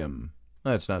 Taurobolium.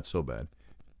 That's not so bad.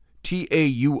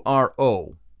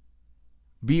 Taurobolium.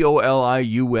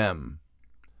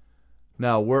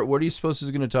 Now, what are you supposed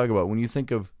to going to talk about? When you think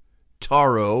of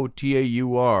taro,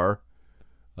 Taur,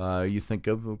 you think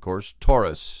of course,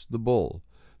 Taurus, the bull.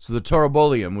 So the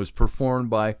taurobolium was performed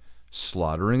by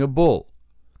slaughtering a bull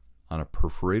on a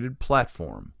perforated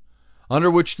platform,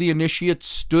 under which the initiate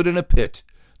stood in a pit,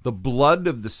 the blood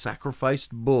of the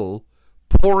sacrificed bull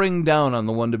pouring down on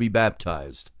the one to be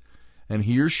baptized, and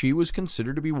he or she was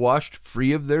considered to be washed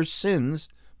free of their sins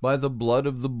by the blood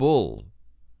of the bull.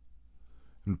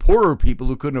 And poorer people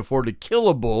who couldn't afford to kill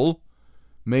a bull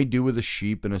made do with a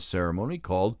sheep in a ceremony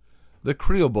called the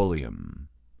criobolium,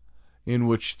 in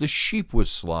which the sheep was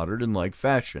slaughtered in like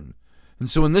fashion. And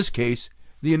so in this case,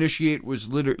 the initiate was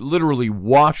literally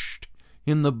washed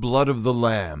in the blood of the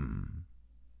lamb.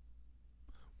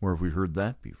 Where have we heard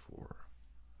that before?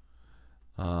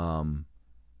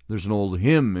 There's an old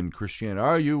hymn in Christianity.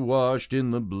 Are you washed in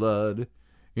the blood,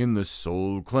 in the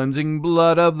soul-cleansing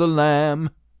blood of the Lamb?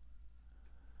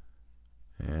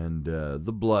 And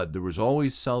the blood, there was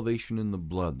always salvation in the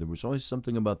blood. There was always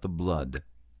something about the blood.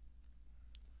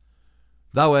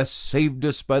 Thou hast saved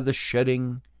us by the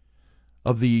shedding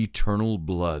of the eternal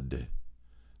blood.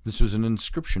 This was an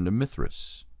inscription to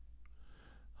Mithras.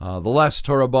 The last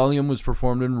taurobolium was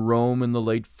performed in Rome in the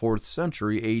late 4th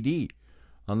century A.D.,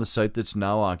 on the site that's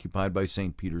now occupied by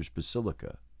St. Peter's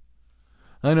Basilica.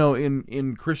 I know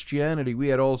in Christianity we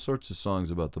had all sorts of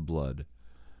songs about the blood.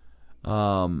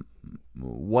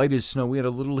 White as Snow, we had a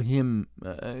little hymn,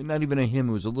 not even a hymn,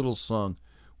 it was a little song.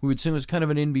 We would sing, it was kind of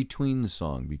an in-between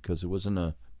song because it wasn't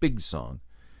a big song.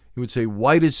 It would say,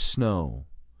 white as snow,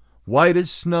 white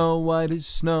as snow, white as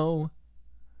snow.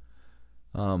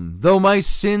 Though my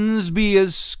sins be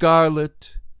as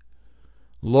scarlet,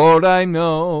 Lord, I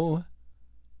know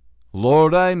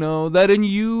that in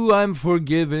you I'm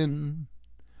forgiven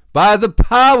by the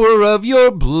power of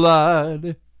your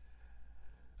blood.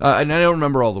 And I don't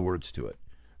remember all the words to it,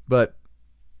 but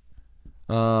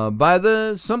by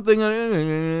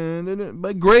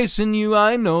grace in you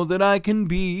I know that I can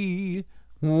be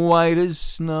white as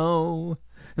snow.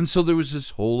 And so there was this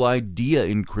whole idea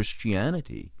in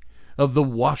Christianity of the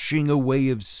washing away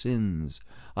of sins.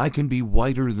 I can be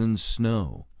whiter than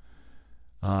snow.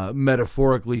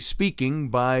 Metaphorically speaking,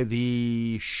 by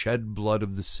the shed blood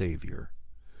of the Savior.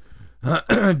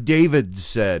 David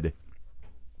said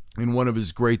in one of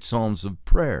his great psalms of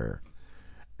prayer,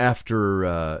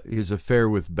 after his affair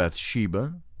with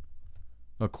Bathsheba,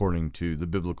 according to the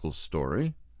biblical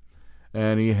story,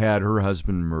 and he had her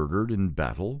husband murdered in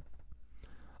battle,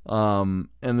 and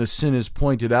the sin is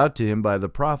pointed out to him by the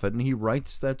prophet, and he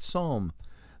writes that psalm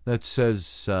that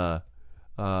says,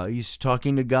 he's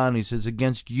talking to God, and he says,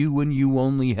 against you and you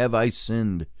only have I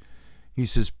sinned. He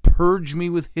says, purge me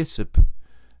with hyssop,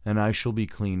 and I shall be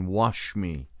clean. Wash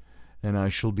me, and I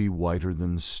shall be whiter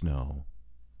than snow.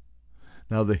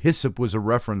 Now, the hyssop was a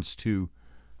reference to,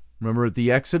 remember at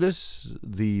the Exodus,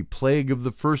 the plague of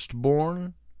the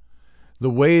firstborn? The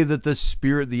way that the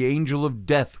spirit, the angel of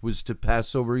death, was to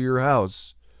pass over your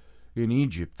house in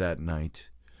Egypt that night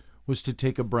was to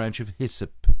take a branch of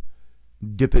hyssop,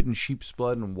 dip it in sheep's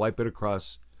blood, and wipe it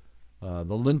across the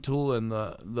lintel and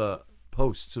the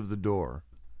posts of the door.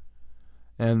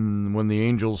 And when the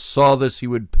angel saw this, he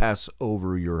would pass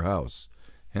over your house,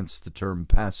 hence the term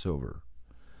Passover.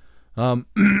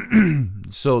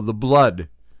 So the blood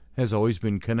has always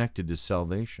been connected to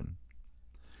salvation.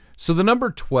 So the number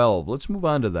 12, let's move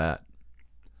on to that.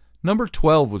 Number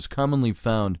 12 was commonly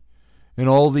found in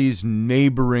all these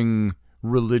neighboring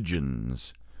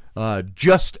religions,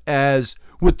 just as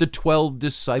with the 12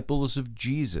 disciples of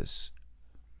Jesus.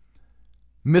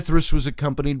 Mithras was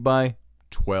accompanied by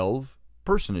 12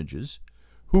 personages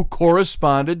who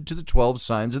corresponded to the 12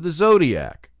 signs of the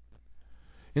zodiac.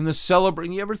 In the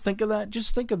celebrating, you ever think of that?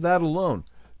 Just think of that alone.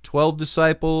 12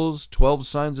 disciples, 12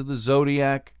 signs of the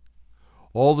zodiac,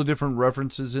 all the different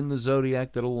references in the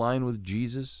zodiac that align with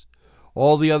Jesus,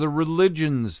 all the other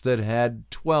religions that had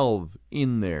 12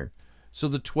 in there. So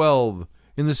the 12,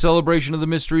 in the celebration of the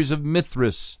mysteries of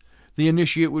Mithras, the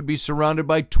initiate would be surrounded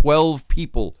by 12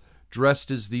 people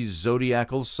dressed as these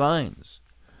zodiacal signs.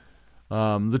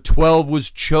 The 12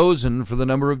 was chosen for the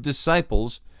number of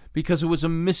disciples because it was a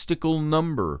mystical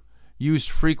number used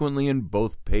frequently in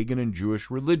both pagan and Jewish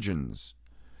religions.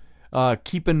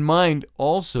 Keep in mind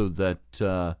also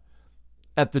that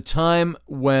at the time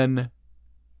when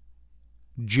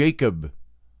Jacob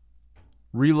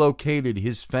relocated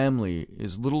his family,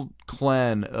 his little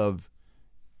clan of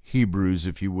Hebrews,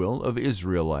 if you will, of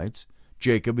Israelites,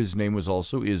 Jacob, his name was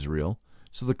also Israel,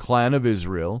 so the clan of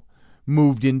Israel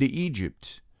moved into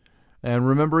Egypt. And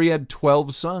remember, he had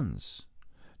 12 sons.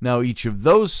 Now each of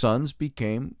those sons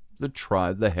became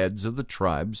the heads of the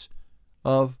tribes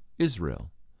of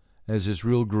Israel, as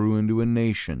Israel grew into a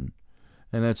nation.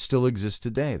 And that still exists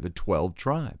today, the 12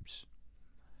 tribes.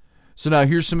 So now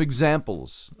here's some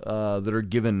examples that are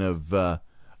given of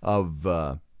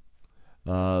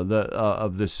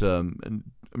this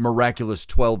miraculous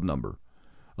 12 number.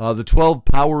 The 12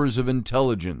 powers of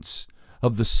intelligence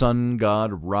of the sun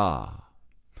god Ra.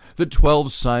 The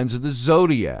 12 signs of the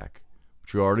zodiac,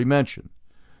 which we already mentioned.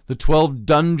 The 12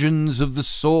 dungeons of the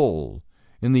soul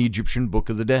in the Egyptian Book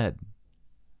of the Dead.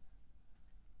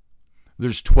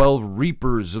 There's 12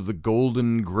 reapers of the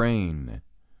golden grain.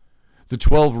 The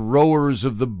 12 rowers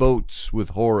of the boats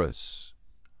with Horus.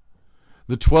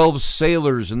 The 12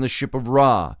 sailors in the ship of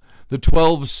Ra. The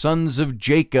 12 sons of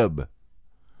Jacob.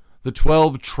 The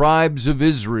 12 tribes of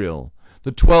Israel.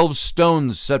 The 12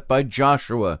 stones set by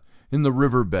Joshua in the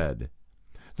riverbed.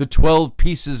 The 12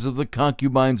 pieces of the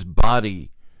concubine's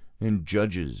body in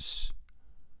Judges.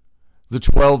 The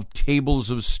 12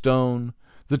 tables of stone.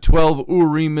 The 12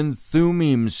 Urim and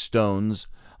Thummim stones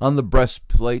on the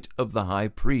breastplate of the high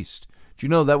priest. Do you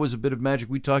know that was a bit of magic?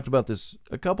 We talked about this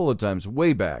a couple of times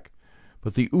way back.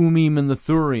 But the Urim and the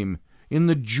Thummim in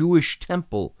the Jewish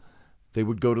temple, they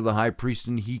would go to the high priest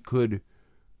and he could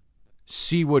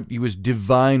see he was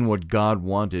divine, what God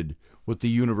wanted, what the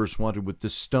universe wanted with the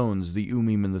stones, the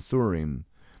Urim and the Thummim.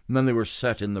 And then they were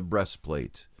set in the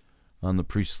breastplate on the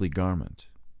priestly garment.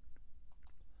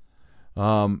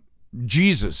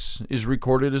 Jesus is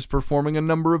recorded as performing a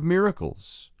number of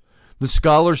miracles. The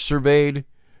scholars surveyed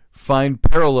find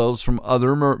parallels from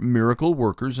other miracle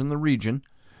workers in the region,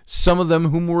 some of them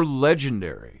whom were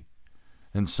legendary,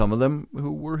 and some of them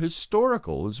who were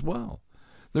historical as well.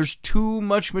 There's too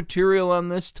much material on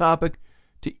this topic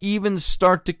to even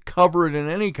start to cover it in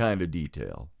any kind of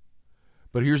detail.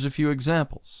 But here's a few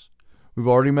examples. We've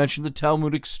already mentioned the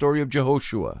Talmudic story of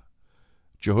Jehoshua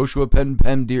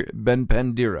ben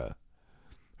Pandira,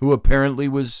 who apparently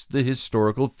was the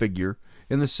historical figure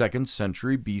in the 2nd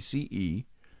century BCE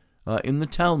in the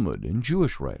Talmud, in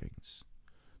Jewish writings,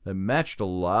 that matched a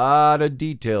lot of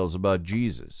details about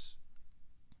Jesus.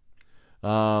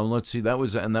 Let's see, that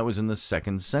was in the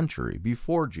 2nd century,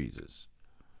 before Jesus.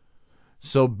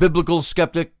 So biblical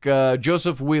skeptic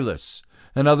Joseph Wheelis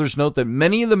and others note that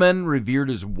many of the men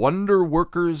revered as wonder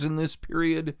workers in this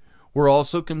period were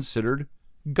also considered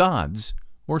gods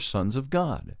or sons of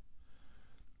God.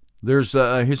 There's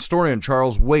a historian,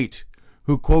 Charles Waite,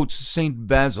 who quotes St.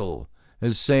 Basil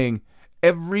as saying,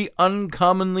 "Every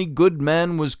uncommonly good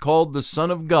man was called the Son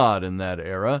of God in that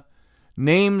era.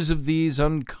 Names of these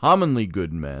uncommonly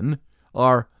good men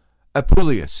are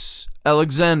Apuleius,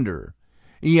 Alexander,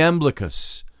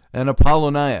 Iamblichus, and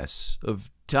Apollonius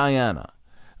of Tyana.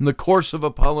 And the course of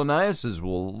Apollonius's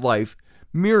life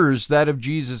mirrors that of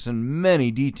Jesus in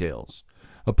many details.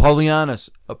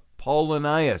 Apollonius,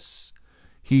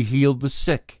 he healed the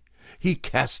sick. He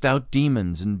cast out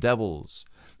demons and devils.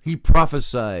 He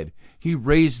prophesied. He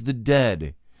raised the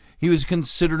dead. He was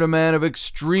considered a man of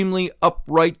extremely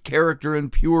upright character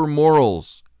and pure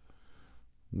morals."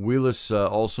 Wheelis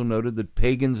also noted that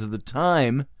pagans of the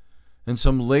time and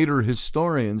some later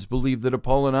historians believed that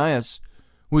Apollonius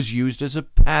was used as a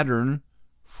pattern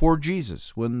for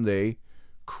Jesus when they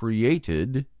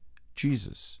created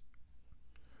Jesus.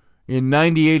 In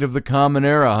 98 of the Common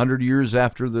Era, 100 years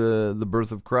after the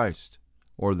birth of Christ,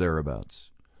 or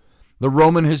thereabouts, the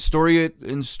Roman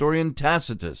historian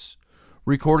Tacitus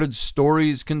recorded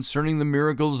stories concerning the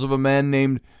miracles of a man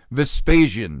named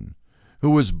Vespasian,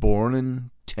 who was born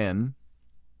in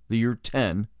the year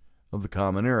 10 of the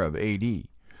Common Era of AD.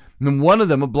 And in one of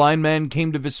them, a blind man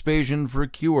came to Vespasian for a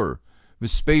cure.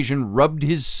 Vespasian rubbed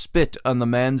his spit on the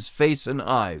man's face and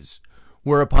eyes,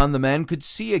 whereupon the man could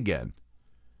see again.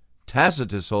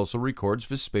 Tacitus also records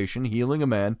Vespasian healing a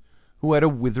man who had a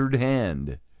withered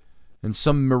hand. And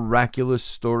some miraculous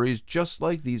stories just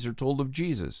like these are told of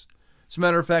Jesus. As a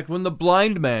matter of fact, when the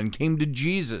blind man came to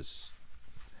Jesus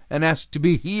and asked to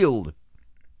be healed,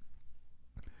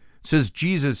 it says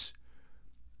Jesus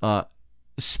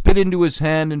spit into his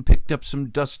hand and picked up some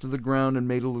dust to the ground and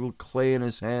made a little clay in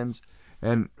his hands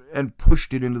and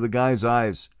pushed it into the guy's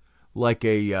eyes like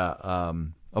a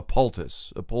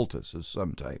poultice of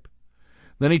some type.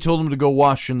 Then he told him to go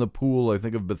wash in the pool, I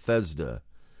think of Bethesda,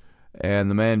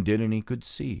 and the man did, and he could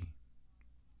see.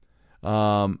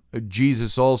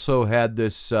 Jesus also had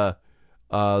this the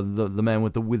man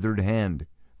with the withered hand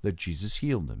that Jesus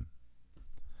healed him.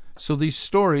 So these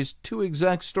stories, two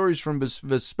exact stories from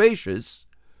Vespasius,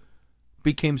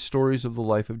 became stories of the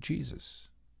life of Jesus.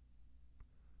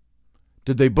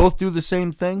 Did they both do the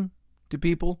same thing to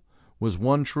people? Was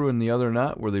one true and the other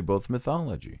not? Were they both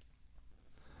mythology?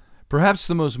 Perhaps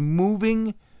the most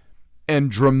moving and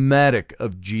dramatic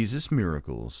of Jesus'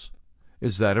 miracles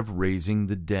is that of raising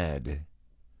the dead,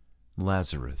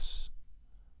 Lazarus.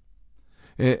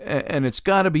 And it's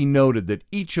got to be noted that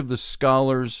each of the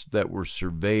scholars that were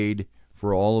surveyed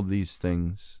for all of these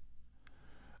things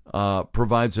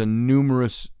provides a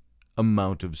numerous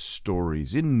amount of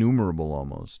stories, innumerable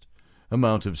almost,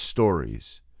 amount of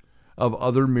stories of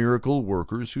other miracle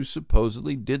workers who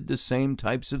supposedly did the same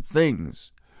types of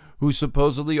things, who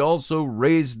supposedly also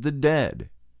raised the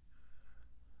dead.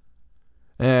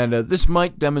 And this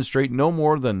might demonstrate no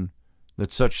more than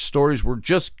that such stories were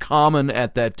just common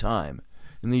at that time.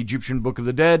 In the Egyptian Book of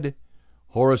the Dead,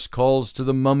 Horus calls to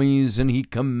the mummies and he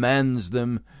commands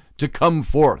them to come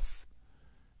forth.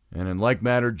 And in like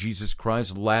manner, Jesus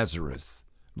cries, Lazarus,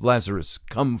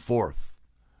 come forth.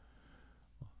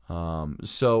 There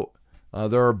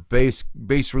are bas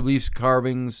relief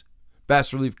carvings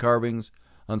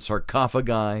on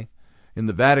sarcophagi in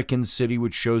the Vatican City,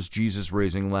 which shows Jesus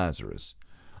raising Lazarus.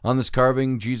 On this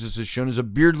carving, Jesus is shown as a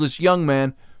beardless young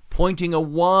man pointing a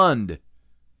wand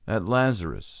at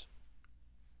Lazarus.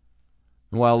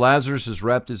 And while Lazarus is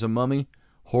wrapped as a mummy,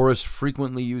 Horus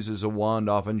frequently uses a wand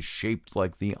often shaped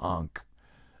like the Ankh,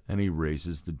 and he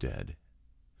raises the dead.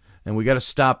 And we got to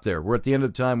stop there. We're at the end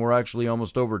of time. We're actually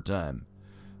almost over time.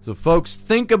 So folks,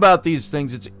 think about these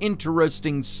things. It's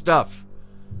interesting stuff.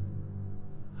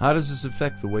 How does this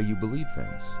affect the way you believe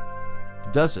things?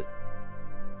 Does it?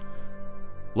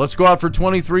 Let's go out for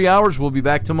 23 hours. We'll be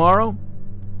back tomorrow.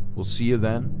 We'll see you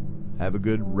then. Have a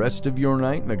good rest of your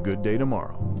night and a good day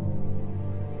tomorrow.